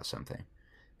think about something.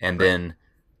 And then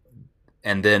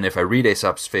if I read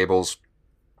Aesop's Fables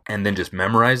and then just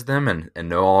memorize them and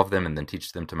know all of them and then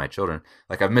teach them to my children,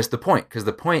 like I've missed the point, because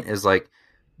the point is like,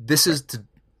 this is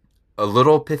a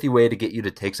little pithy way to get you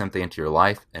to take something into your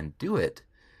life and do it.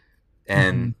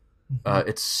 And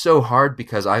it's so hard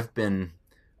because I've been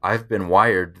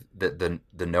wired that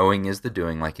the knowing is the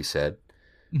doing, like you said.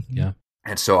 Yeah.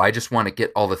 And so I just want to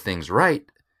get all the things right.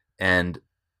 And,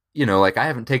 like I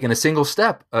haven't taken a single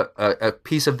step, a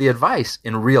piece of the advice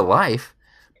in real life,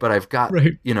 but I've got,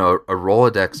 a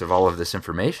Rolodex of all of this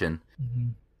information.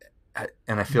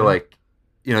 And I feel like,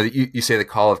 you say the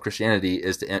call of Christianity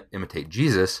is to imitate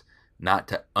Jesus, not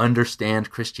to understand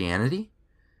Christianity.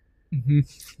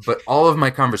 But all of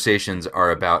my conversations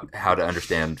are about how to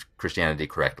understand Christianity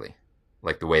correctly,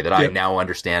 like the way that I now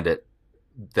understand it.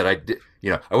 That I did,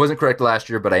 I wasn't correct last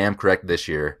year, but I am correct this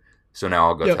year. So now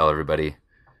I'll go tell everybody.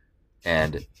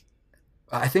 And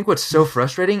I think what's so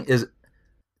frustrating is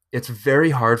it's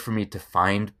very hard for me to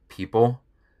find people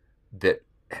that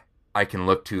I can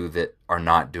look to that are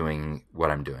not doing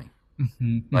what I'm doing.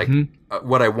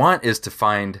 What I want is to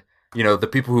find, the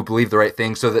people who believe the right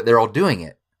thing so that they're all doing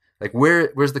it. Like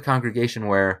where's the congregation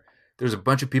where there's a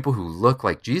bunch of people who look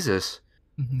like Jesus?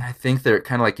 I think they're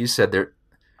kind of like you said, they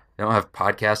don't have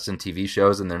podcasts and TV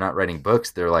shows and they're not writing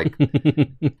books. They're like,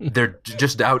 they're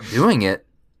just out doing it,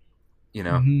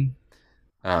 and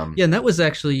that was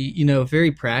actually,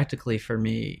 very practically for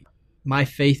me, my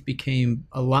faith became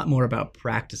a lot more about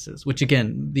practices, which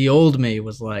again, the old me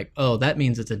was like, oh, that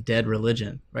means it's a dead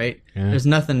religion, right? Yeah. There's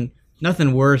nothing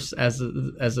worse as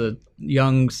a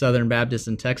young Southern Baptist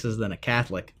in Texas than a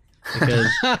Catholic, because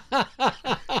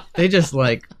they just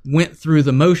like went through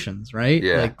the motions, right?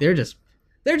 Yeah. Like they're just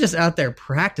out there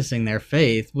practicing their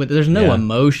faith. There's no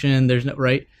emotion. There's no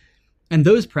right. And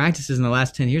those practices in the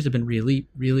last 10 years have been really,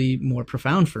 really more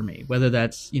profound for me. Whether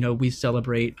that's, we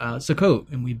celebrate Sukkot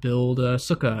and we build a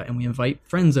sukkah and we invite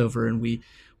friends over and we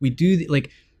do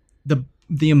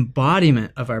the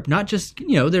embodiment of our, not just,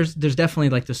 there's definitely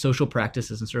like the social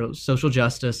practices and sort of social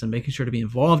justice and making sure to be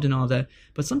involved in all that.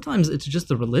 But sometimes it's just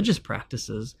the religious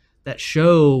practices that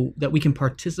show that we can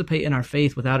participate in our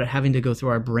faith without it having to go through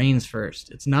our brains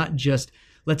first. It's not just,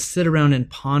 let's sit around and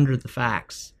ponder the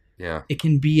facts. Yeah. It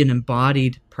can be an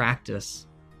embodied practice,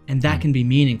 and that can be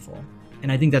meaningful.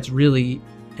 And I think that's really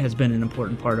has been an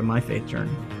important part of my faith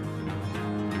journey.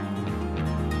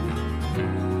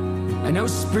 I know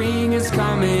spring is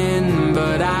coming,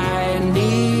 but I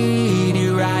need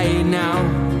you right now.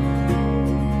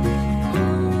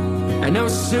 I know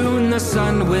soon the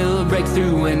sun will break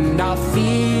through and I'll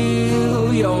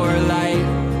feel your light.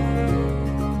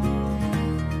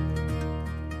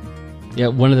 Yeah,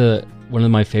 one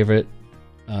of my favorite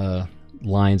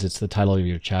lines. It's the title of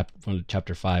your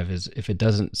chapter 5. Is if it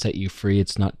doesn't set you free,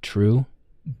 it's not true.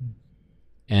 Mm-hmm.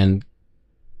 And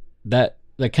that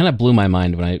kind of blew my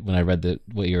mind when I read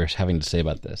what you were having to say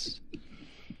about this.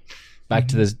 Back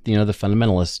to this, the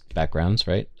fundamentalist backgrounds,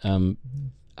 right?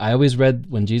 I always read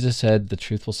when Jesus said the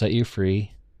truth will set you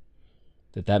free,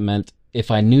 that meant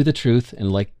if I knew the truth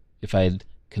and if I had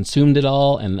consumed it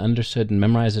all and understood and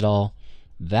memorized it all,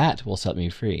 that will set me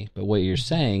free. But what you're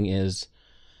saying is,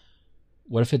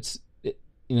 what if it's,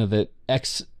 that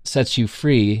X sets you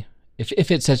free?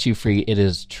 If it sets you free, it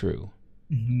is true.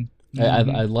 Mm-hmm.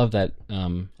 I love that.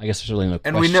 I guess there's really no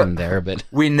question there, but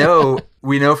we know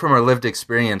from our lived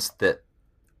experience that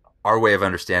our way of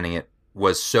understanding it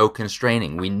was so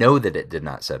constraining. We know that it did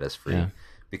not set us free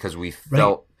because we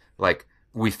felt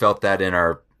that in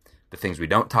the things we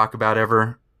don't talk about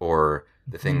ever, or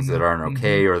the things that aren't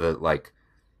okay, or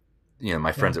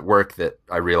my friends at work that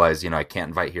I realize, I can't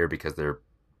invite here because they're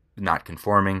not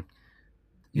conforming.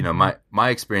 My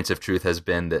experience of truth has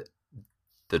been that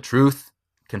the truth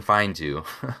can find you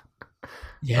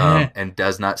and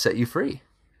does not set you free.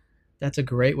 That's a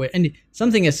great way. And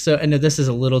something is I know this is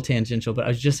a little tangential, but I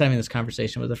was just having this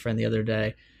conversation with a friend the other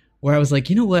day where I was like,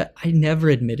 you know what I never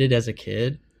admitted as a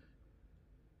kid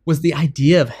was the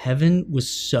idea of heaven was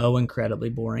so incredibly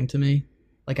boring to me.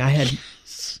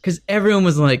 Because everyone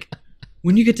was like,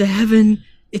 when you get to heaven,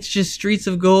 it's just streets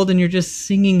of gold and you're just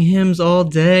singing hymns all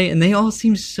day, and they all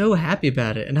seem so happy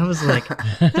about it. And I was like,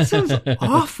 that sounds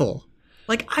awful.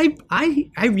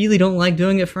 I really don't like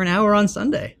doing it for an hour on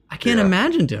Sunday. I can't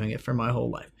imagine doing it for my whole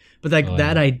life. But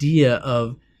that idea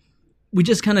of we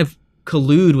just kind of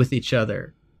collude with each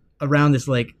other around this,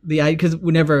 because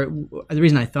the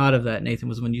reason I thought of that, Nathan,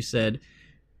 was when you said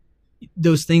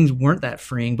those things weren't that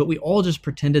freeing, but we all just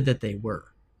pretended that they were.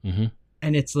 Mm-hmm.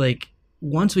 And it's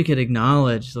once we could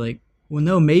acknowledge, well,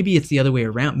 no, maybe it's the other way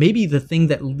around. Maybe the thing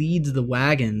that leads the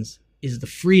wagons is the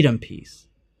freedom piece,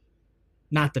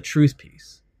 not the truth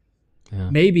piece. Yeah.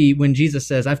 Maybe when Jesus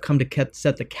says, I've come to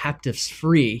set the captives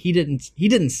free, he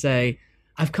didn't say,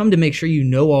 I've come to make sure you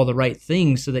know all the right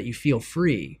things so that you feel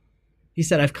free. He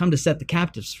said, I've come to set the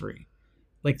captives free.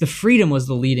 The freedom was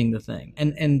the leading the thing.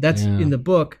 And that's in the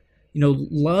book,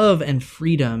 love and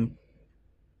freedom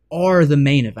are the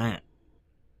main event.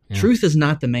 Yeah. Truth is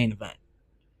not the main event.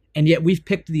 And yet we've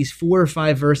picked these 4 or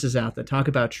 5 verses out that talk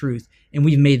about truth, and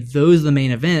we've made those the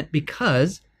main event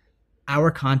because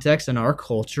our context and our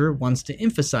culture wants to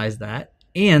emphasize that,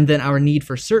 and then our need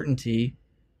for certainty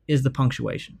is the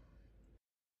punctuation.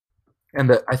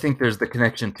 And I think there's the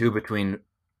connection, too, between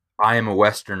I am a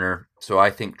Westerner, so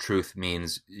I think truth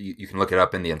means you can look it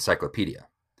up in the encyclopedia.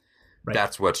 Right.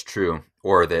 That's what's true,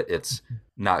 or that it's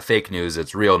not fake news,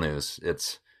 it's real news.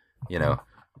 It's,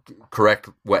 correct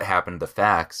what happened, the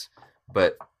facts.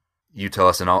 But you tell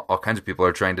us, and all kinds of people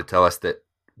are trying to tell us that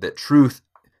truth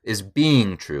is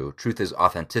being true. Truth is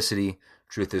authenticity.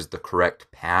 Truth is the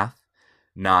correct path,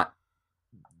 not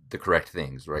the correct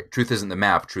things, right? Truth isn't the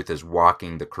map. Truth is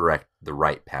walking the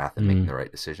right path and making the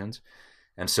right decisions.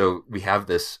 And so we have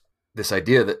this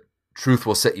idea that truth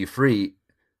will set you free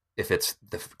if it's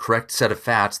the correct set of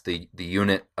facts, the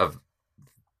unit of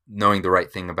knowing the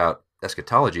right thing about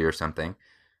eschatology or something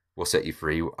will set you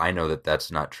free. I know that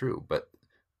that's not true, but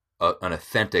an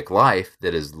authentic life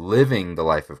that is living the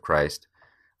life of Christ,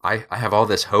 I have all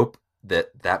this hope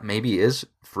that maybe is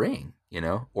freeing,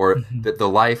 or that the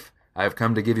life I have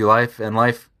come to give you life and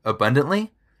life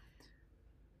abundantly.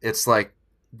 It's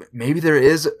maybe there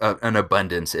is an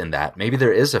abundance in that. Maybe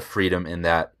there is a freedom in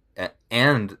that,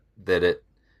 and that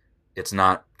it's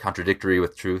not contradictory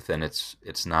with truth, and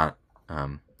it's not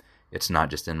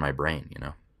just in my brain,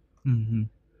 Mm-hmm.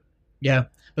 Yeah,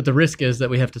 but the risk is that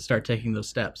we have to start taking those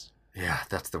steps. Yeah,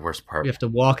 that's the worst part. We have to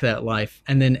walk that life,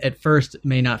 and then at first it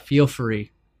may not feel free.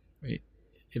 Right?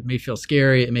 It may feel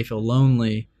scary. It may feel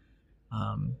lonely.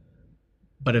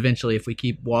 But eventually, if we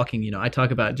keep walking, I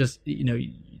talk about the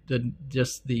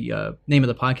name of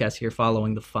the podcast here,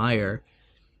 Following the Fire.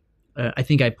 I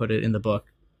think I put it in the book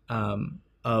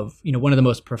of one of the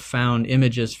most profound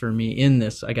images for me in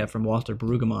this I got from Walter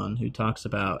Brueggemann, who talks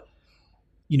about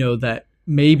that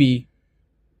maybe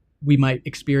we might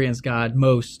experience God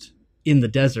most in the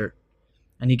desert,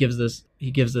 and he gives this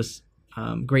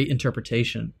great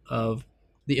interpretation of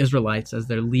the Israelites as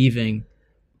they're leaving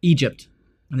Egypt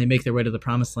and they make their way to the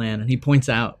Promised Land. And he points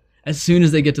out, as soon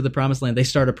as they get to the Promised Land, they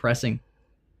start oppressing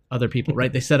other people,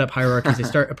 right? They set up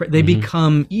hierarchies. They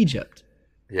become Egypt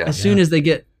as soon as they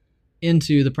get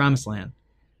into the Promised Land.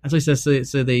 And so he says,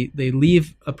 so they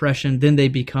leave oppression, then they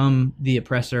become the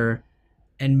oppressor.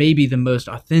 And maybe the most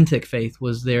authentic faith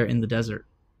was there in the desert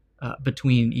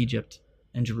between Egypt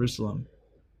and Jerusalem.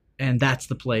 And that's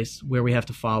the place where we have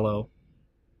to follow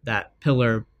that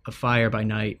pillar of fire by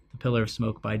night, the pillar of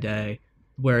smoke by day,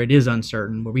 where it is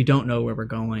uncertain, where we don't know where we're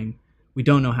going. We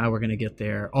don't know how we're going to get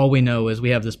there. All we know is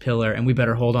we have this pillar, and we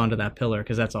better hold on to that pillar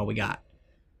because that's all we got.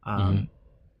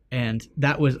 And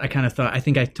that was, I kind of thought, I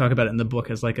think I talk about it in the book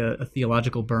as like a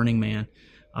theological Burning Man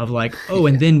of like, oh,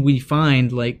 and then we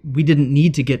find like we didn't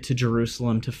need to get to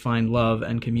Jerusalem to find love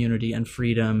and community and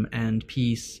freedom and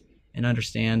peace and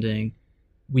understanding.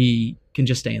 We can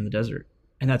just stay in the desert,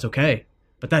 and that's okay.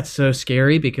 But that's so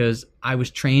scary because I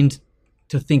was trained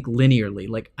to think linearly.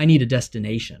 Like, I need a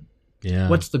destination. Yeah.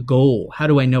 What's the goal? How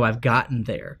do I know I've gotten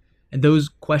there? And those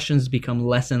questions become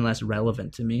less and less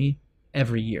relevant to me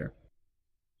every year.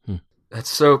 That's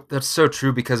so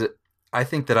true because I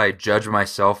think that I judge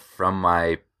myself from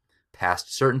my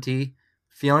past certainty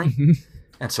feeling.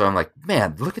 And so I'm like,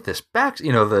 man, look at this back.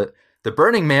 The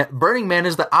Burning Man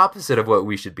is the opposite of what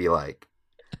we should be like,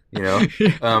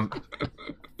 and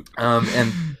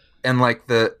like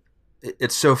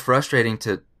it's so frustrating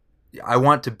I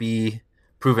want to be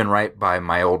proven right by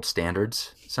my old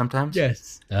standards sometimes.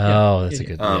 Yes. Oh, that's a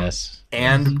good, yes.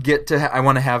 And I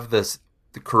want to have the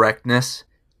correctness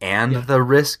and the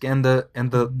risk and the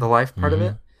life part of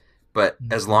it. But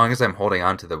as long as I'm holding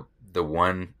on to the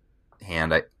one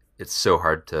hand, it's so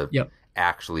hard to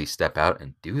actually step out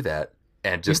and do that.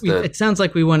 And just it sounds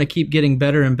like we want to keep getting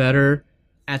better and better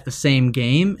at the same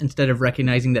game instead of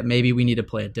recognizing that maybe we need to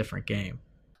play a different game.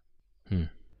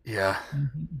 Yeah.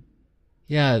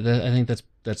 Yeah, I think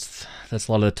that's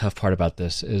a lot of the tough part about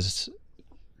this is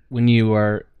when you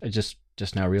are, I just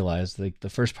now realized, like the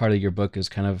first part of your book is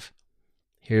kind of,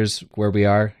 here's where we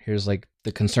are, here's like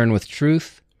the concern with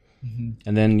truth,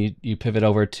 and then you pivot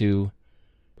over to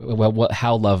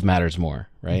how love matters more,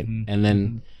 right? And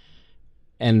then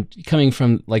and coming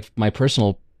from like my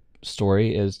personal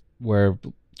story is where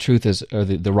truth is, or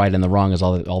the right and the wrong is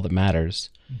all that matters.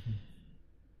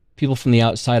 People from the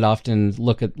outside often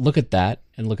look at that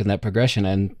and look at that progression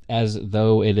and as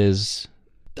though it is,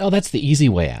 that's the easy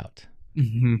way out.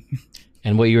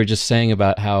 And what you were just saying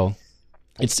about how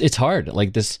it's hard,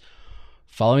 like this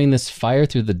following this fire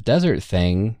through the desert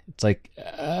thing. It's like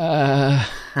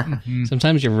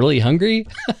sometimes you're really hungry,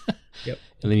 and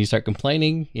then you start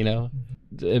complaining,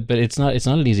 But it's not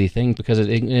an easy thing because it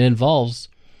involves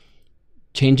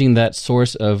changing that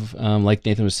source of, like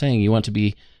Nathan was saying, you want to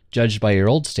be judged by your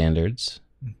old standards,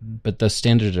 but the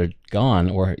standards are gone,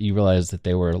 or you realize that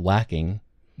they were lacking,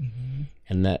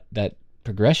 and that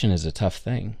progression is a tough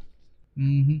thing.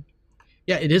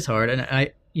 Yeah, it is hard, and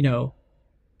I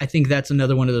think that's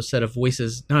another one of those set of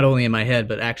voices, not only in my head,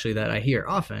 but actually that I hear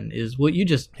often is, well, you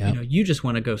just you just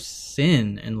want to go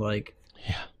sin and like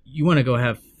you want to go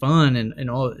have fun and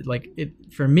all, like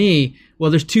it for me.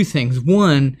 Well, there's two things.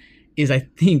 One is I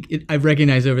think I've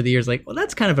recognized over the years, like, well,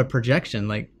 that's kind of a projection.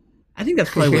 Like, I think that's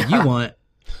probably what you want,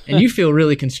 and you feel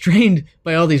really constrained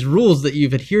by all these rules that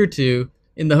you've adhered to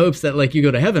in the hopes that like you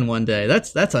go to heaven one day.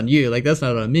 That's on you. Like, that's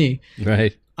not on me.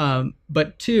 Right.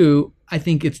 But two, I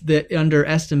think it's the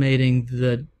underestimating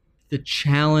the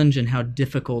challenge and how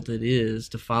difficult it is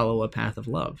to follow a path of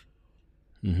love.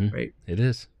 Right. It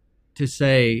is. To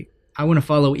say, I want to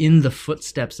follow in the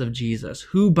footsteps of Jesus,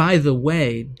 who, by the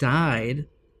way, died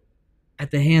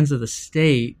at the hands of the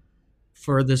state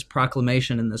for this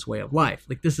proclamation and this way of life.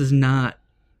 Like, this is not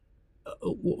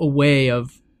a way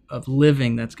of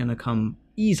living that's going to come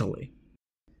easily.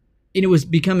 And it was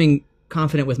becoming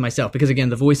confident with myself because, again,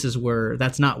 the voices were,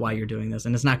 that's not why you're doing this,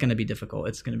 and it's not going to be difficult.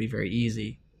 It's going to be very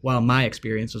easy. While my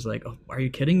experience was like, oh, are you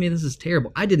kidding me? This is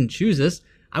terrible. I didn't choose this.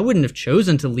 I wouldn't have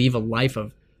chosen to leave a life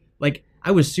of, like, I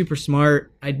was super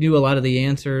smart. I knew a lot of the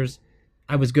answers.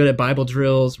 I was good at Bible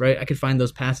drills, right? I could find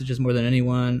those passages more than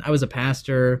anyone. I was a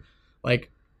pastor. Like,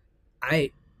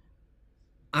 I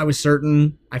was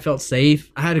certain. I felt safe.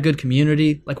 I had a good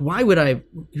community. Like,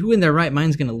 who in their right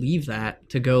mind is going to leave that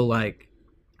to go, like,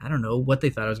 I don't know what they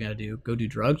thought I was going to do. Go do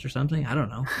drugs or something? I don't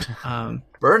know.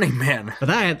 Burning Man. But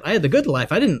I had the good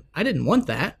life. I didn't want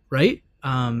that, right?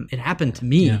 It happened to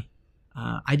me. Yeah.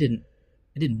 I didn't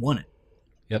want it.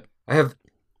 Yep. I have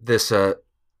this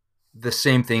the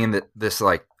same thing in that this,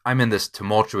 like, I'm in this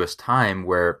tumultuous time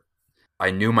where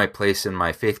I knew my place in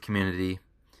my faith community,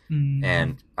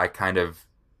 and I kind of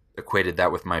equated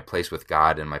that with my place with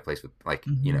God and my place with, like,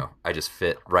 I just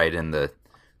fit right in the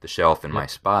shelf in my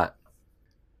spot.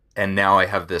 And now I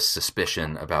have this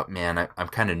suspicion about, man, I'm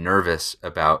kind of nervous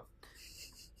about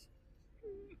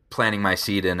planting my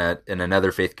seed in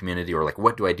another faith community, or like,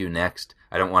 what do I do next?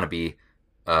 I don't want to be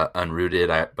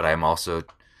unrooted, but I'm also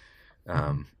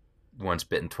once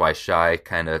bitten, twice shy,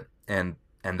 kind of, and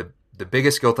the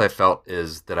biggest guilt I felt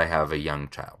is that I have a young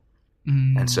child.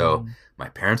 And so my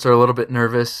parents are a little bit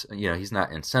nervous. He's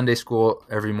not in Sunday school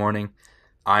every morning.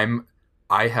 I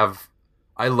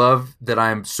love that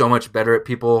I'm so much better at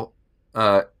people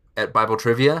at Bible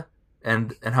trivia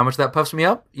and how much that puffs me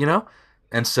up,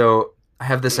 And so I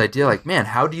have this idea like, man,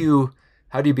 how do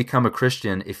you become a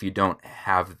Christian if you don't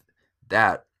have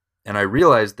that? And I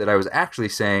realized that I was actually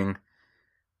saying,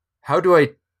 how do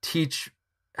I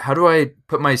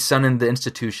put my son in the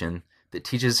institution that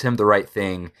teaches him the right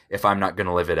thing if I'm not going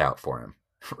to live it out for him?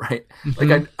 Right?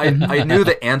 Like I knew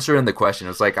the answer in the question.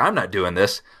 It's like, I'm not doing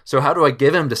this. So how do I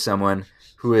give him to someone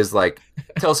who is like,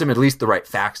 tells him at least the right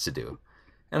facts to do?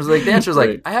 And I was like, the answer is like,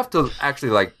 right. I have to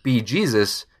actually like be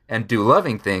Jesus and do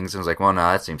loving things. And I was like, well, no,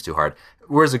 that seems too hard.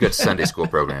 Where's a good Sunday school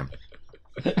program?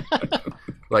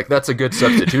 Like, that's a good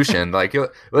substitution. Like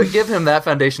give him that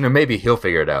foundation and maybe he'll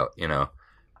figure it out,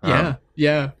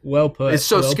 Yeah. Well put. It's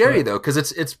so scary though, because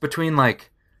it's between like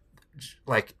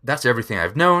that's everything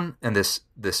I've known and this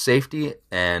safety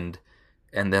and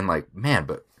then like, man,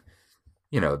 but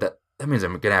that means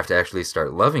I'm gonna have to actually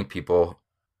start loving people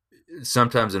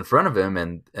sometimes in front of him,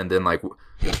 and then like,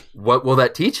 what will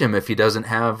that teach him if he doesn't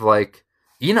have like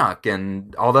Enoch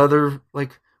and all the other,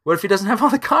 like, what if he doesn't have all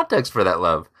the context for that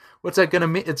love? What's that gonna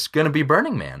mean? It's gonna be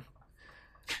Burning Man.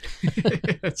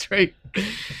 That's right.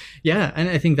 Yeah, and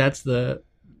I think that's that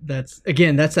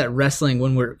wrestling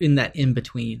when we're in that in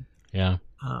between. Yeah.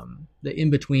 The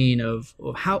in between of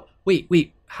how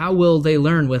will they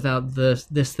learn without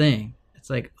this thing? It's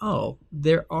like, oh,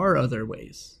 there are other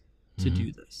ways to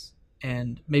do this,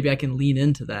 and maybe I can lean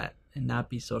into that and not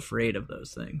be so afraid of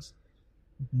those things.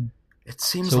 It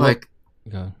seems like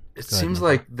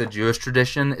the Jewish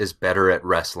tradition is better at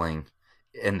wrestling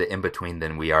in the in between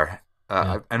than we are.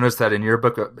 I noticed that in your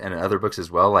book and in other books as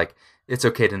well. Like, it's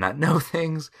okay to not know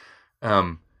things.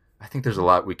 I think there's a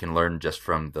lot we can learn just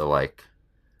from the like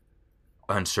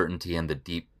uncertainty and the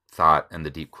deep thought and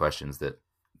the deep questions that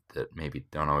maybe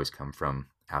don't always come from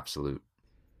absolute.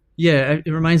 Yeah,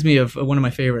 it reminds me of one of my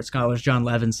favorite scholars, John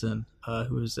Levinson,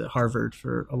 who was at Harvard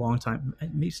for a long time.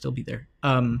 It may still be there.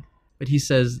 But he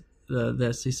says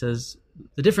this. He says,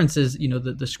 the difference is,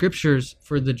 the scriptures,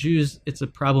 for the Jews, it's a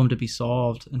problem to be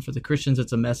solved. And for the Christians,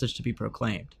 it's a message to be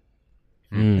proclaimed.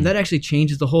 And that actually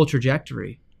changes the whole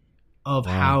trajectory of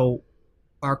how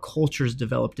our cultures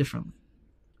develop differently.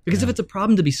 Because if it's a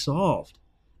problem to be solved,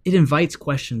 it invites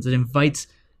questions. It invites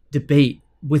debate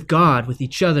with God, with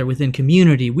each other, within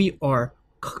community. We are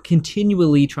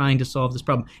continually trying to solve this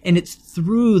problem. And it's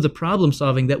through the problem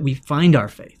solving that we find our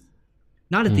faith.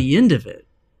 Not at the end of it,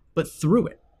 but through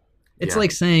it. It's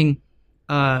like saying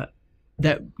that,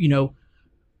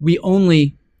 we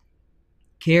only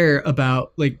care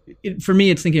about, for me,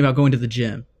 it's thinking about going to the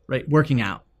gym, right? Working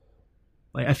out.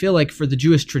 Like, I feel like for the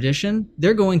Jewish tradition,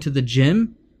 they're going to the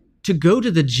gym to go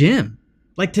to the gym,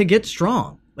 like to get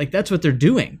strong. Like, that's what they're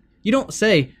doing. You don't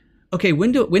say, okay,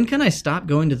 when can I stop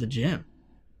going to the gym?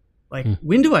 Like,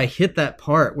 when do I hit that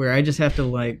part where I just have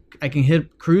to I can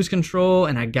hit cruise control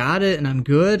and I got it and I'm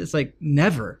good? It's like,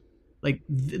 never. Like,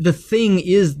 the thing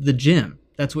is the gym.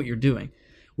 That's what you're doing.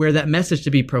 Where that message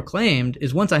to be proclaimed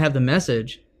is, once I have the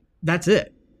message, that's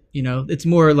it. It's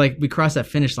more like we cross that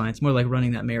finish line. It's more like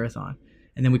running that marathon.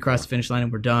 And then we cross the finish line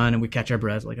and we're done and we catch our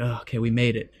breath like, oh, okay, we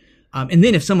made it. And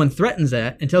then if someone threatens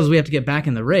that and tells us we have to get back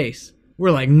in the race,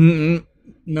 we're like, no.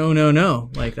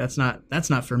 Like, that's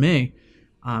not for me.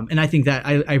 And I think that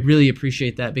I really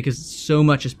appreciate that, because so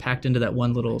much is packed into that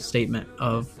one little statement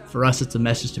of, for us, it's a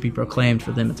message to be proclaimed.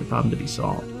 For them, it's a problem to be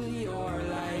solved.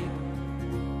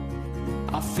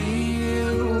 I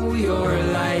feel your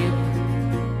light.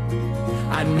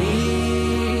 I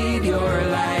need your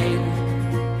light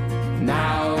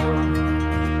now.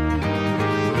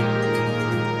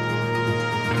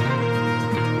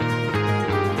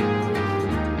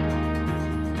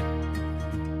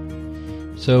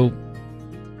 So,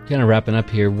 kind of wrapping up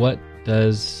here, what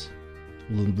does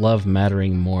love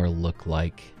mattering more look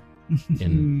like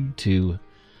to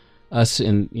us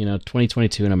in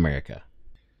 2022 in America?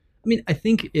 I mean, I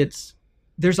think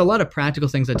there's a lot of practical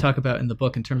things I talk about in the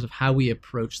book in terms of how we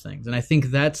approach things. And I think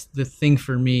that's the thing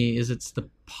for me, is it's the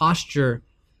posture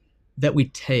that we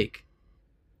take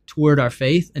toward our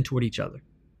faith and toward each other.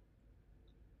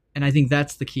 And I think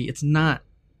that's the key. It's not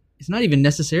even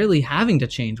necessarily having to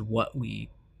change what we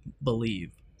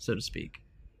believe, so to speak.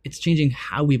 It's changing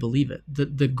how we believe it.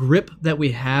 The grip that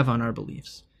we have on our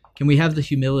beliefs. Can we have the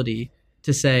humility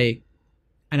to say,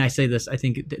 and I say this, I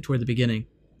think, toward the beginning,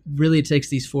 really it takes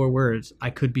these 4 words: I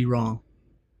could be wrong.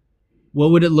 What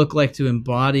would it look like to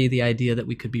embody the idea that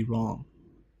we could be wrong?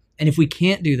 And if we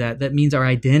can't do that, that means our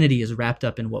identity is wrapped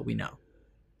up in what we know.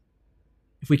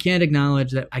 If we can't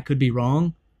acknowledge that I could be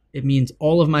wrong, it means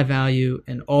all of my value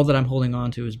and all that I'm holding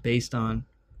on to is based on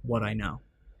what I know,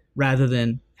 rather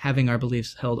than having our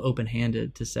beliefs held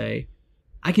open-handed to say,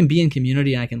 I can be in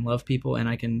community, I can love people, and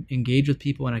I can engage with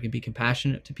people, and I can be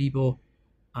compassionate to people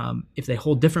if they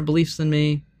hold different beliefs than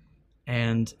me,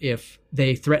 and if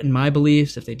they threaten my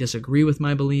beliefs, if they disagree with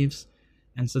my beliefs.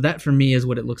 And so that for me is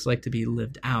what it looks like to be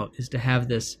lived out, is to have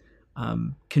this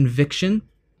conviction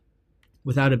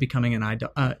without it becoming an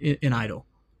idol.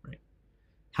 Right?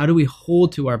 How do we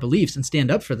hold to our beliefs and stand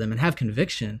up for them and have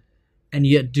conviction, and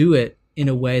yet do it in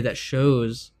a way that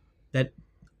shows that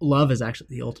love is actually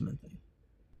the ultimate thing?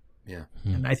 Yeah.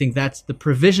 And I think that's the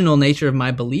provisional nature of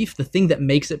my belief. The thing that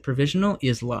makes it provisional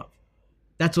is love.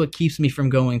 That's what keeps me from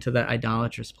going to that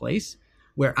idolatrous place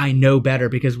where I know better,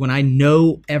 because when I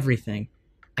know everything,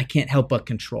 I can't help but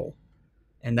control.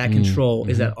 And that control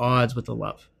is at odds with the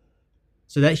love.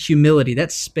 So that humility,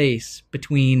 that space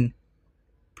between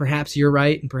perhaps you're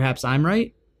right and perhaps I'm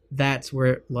right, that's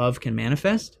where love can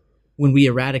manifest. When we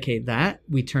eradicate that,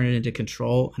 we turn it into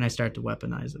control, and I start to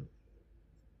weaponize it.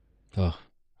 Oh,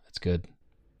 that's good.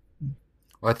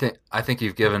 Well, I think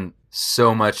you've given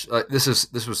so much. This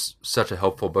was such a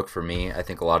helpful book for me. I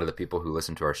think a lot of the people who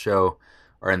listen to our show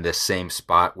are in this same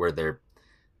spot where they're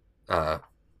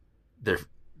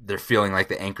feeling like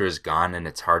the anchor is gone, and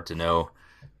it's hard to know,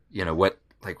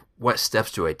 what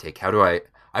steps do I take? How do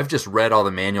I've just read all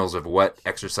the manuals of what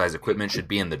exercise equipment should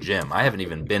be in the gym. I haven't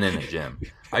even been in a gym.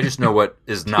 I just know what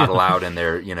is not allowed in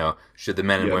there. Should the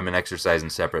men and women exercise in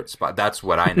separate spots? That's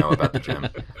what I know about the gym.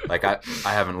 Like I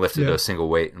haven't lifted a single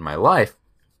weight in my life.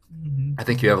 I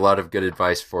think you have a lot of good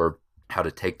advice for how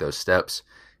to take those steps,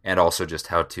 and also just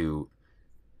how to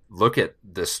look at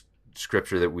this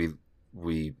scripture that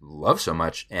we love so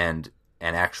much and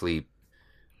actually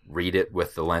read it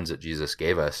with the lens that Jesus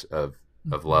gave us of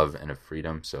love and of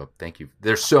freedom. So thank you.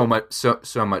 There's so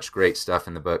much great stuff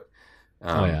in the book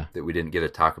that we didn't get to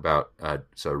talk about.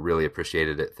 So I really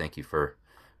appreciated it. Thank you for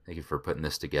putting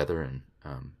this together. And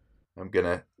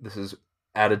this is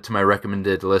added to my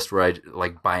recommended list where I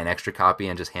buy an extra copy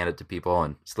and just hand it to people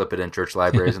and slip it in church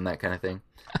libraries and that kind of thing.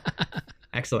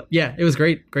 Excellent. Yeah, it was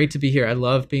great to be here. I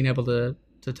love being able to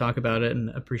talk about it, and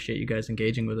appreciate you guys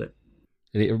engaging with it.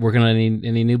 Working on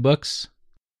any new books?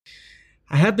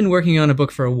 I have been working on a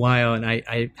book for a while, and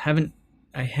I haven't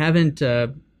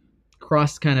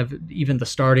crossed kind of even the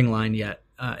starting line yet,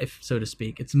 if so to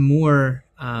speak. It's more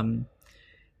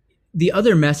the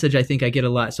other message I think I get a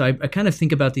lot. So I kind of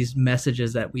think about these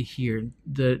messages that we hear.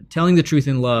 The telling the truth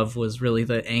in love was really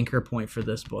the anchor point for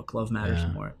this book, Love Matters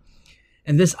More.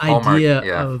 And this idea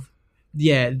of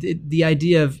the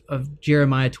idea of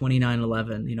Jeremiah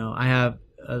 29:11. I have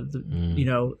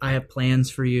I have plans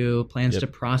for you, plans to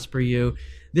prosper you.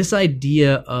 This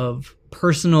idea of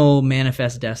personal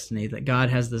manifest destiny, that God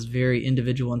has this very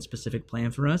individual and specific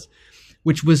plan for us,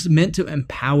 which was meant to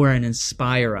empower and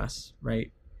inspire us, right?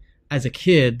 As a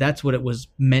kid, that's what it was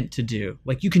meant to do.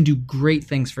 Like, you can do great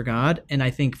things for God. And I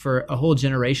think for a whole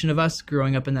generation of us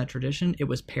growing up in that tradition, it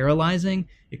was paralyzing.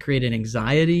 It created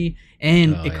anxiety,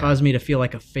 and it caused me to feel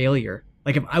like a failure.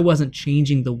 Like, if I wasn't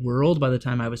changing the world by the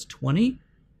time I was 20,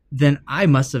 then I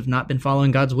must have not been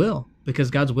following God's will,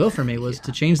 because God's will for me was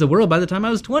to change the world by the time I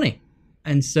was 20.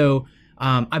 And so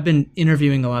I've been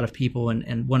interviewing a lot of people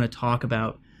and want to talk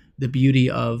about the beauty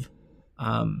of,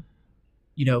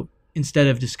 instead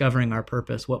of discovering our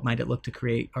purpose, what might it look to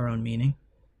create our own meaning?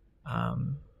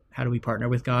 How do we partner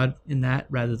with God in that,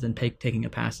 rather than taking a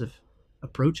passive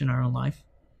approach in our own life?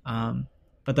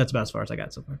 But that's about as far as I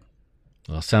got so far.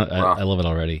 Well, I love it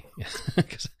already,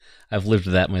 because I've lived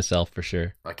that myself for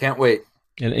sure. I can't wait.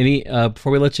 And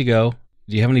before we let you go,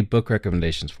 do you have any book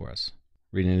recommendations for us?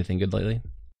 Reading anything good lately?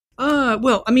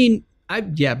 Well, I mean,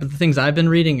 but the things I've been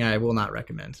reading, I will not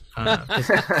recommend. I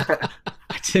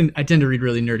tend to read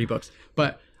really nerdy books,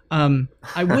 but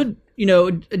I would,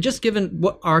 just given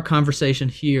what our conversation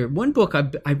here, one book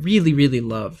I really, really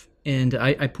love, and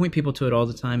I point people to it all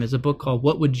the time, is a book called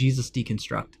What Would Jesus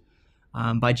Deconstruct?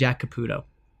 By Jack Caputo.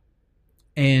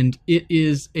 And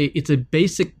it's a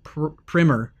basic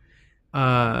primer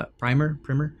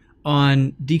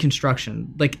on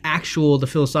deconstruction, like the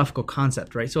philosophical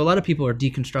concept, right? So a lot of people are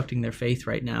deconstructing their faith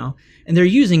right now, and they're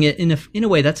using it in a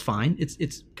way that's fine.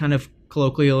 It's kind of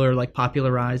colloquial or like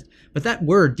popularized, but that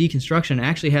word deconstruction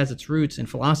actually has its roots in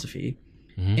philosophy,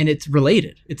 and it's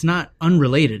related. It's not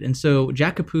unrelated. And so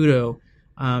Jack Caputo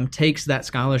takes that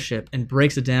scholarship and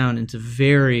breaks it down into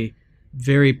very,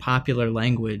 very popular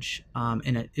language,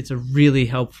 and it's a really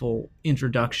helpful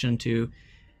introduction to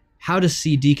how to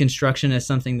see deconstruction as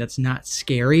something that's not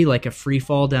scary, like a free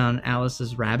fall down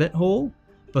Alice's rabbit hole,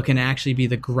 but can actually be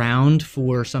the ground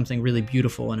for something really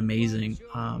beautiful and amazing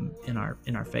in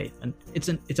our faith. And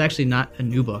it's actually not a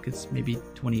new book. It's maybe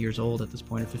 20 years old at this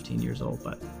point, or 15 years old.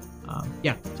 But so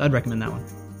I'd recommend that one.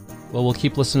 Well, we'll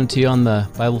keep listening to you on the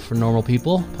Bible for Normal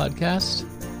People podcast,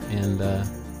 and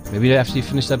maybe after you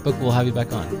finish that book, we'll have you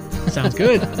back on. Sounds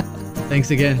good. Thanks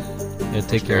again. Yeah,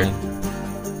 take care.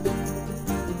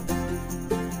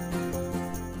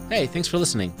 Hey, thanks for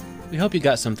listening. We hope you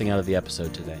got something out of the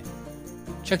episode today.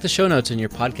 Check the show notes in your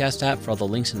podcast app for all the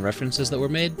links and references that were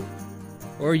made,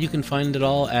 or you can find it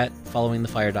all at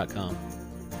followingthefire.com.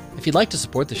 If you'd like to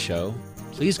support the show,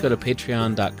 please go to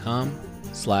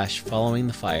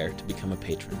patreon.com/followingthefire to become a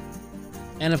patron.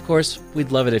 And of course,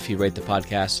 we'd love it if you rate the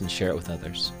podcast and share it with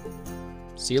others.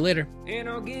 See you later. And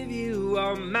I'll give you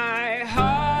all my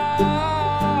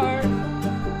heart.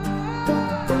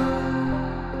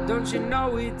 Don't you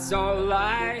know it's all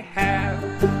I have?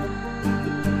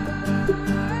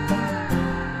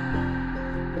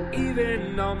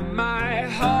 Even on my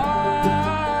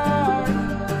heart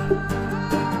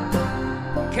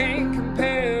can't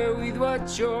compare with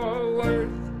what you're worth.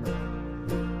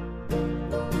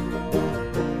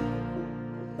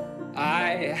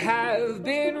 I have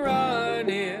been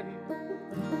running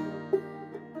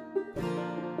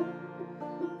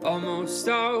almost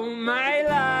all my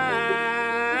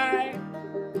life,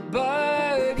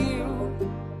 but you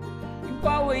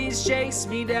always chase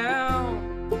me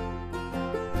down.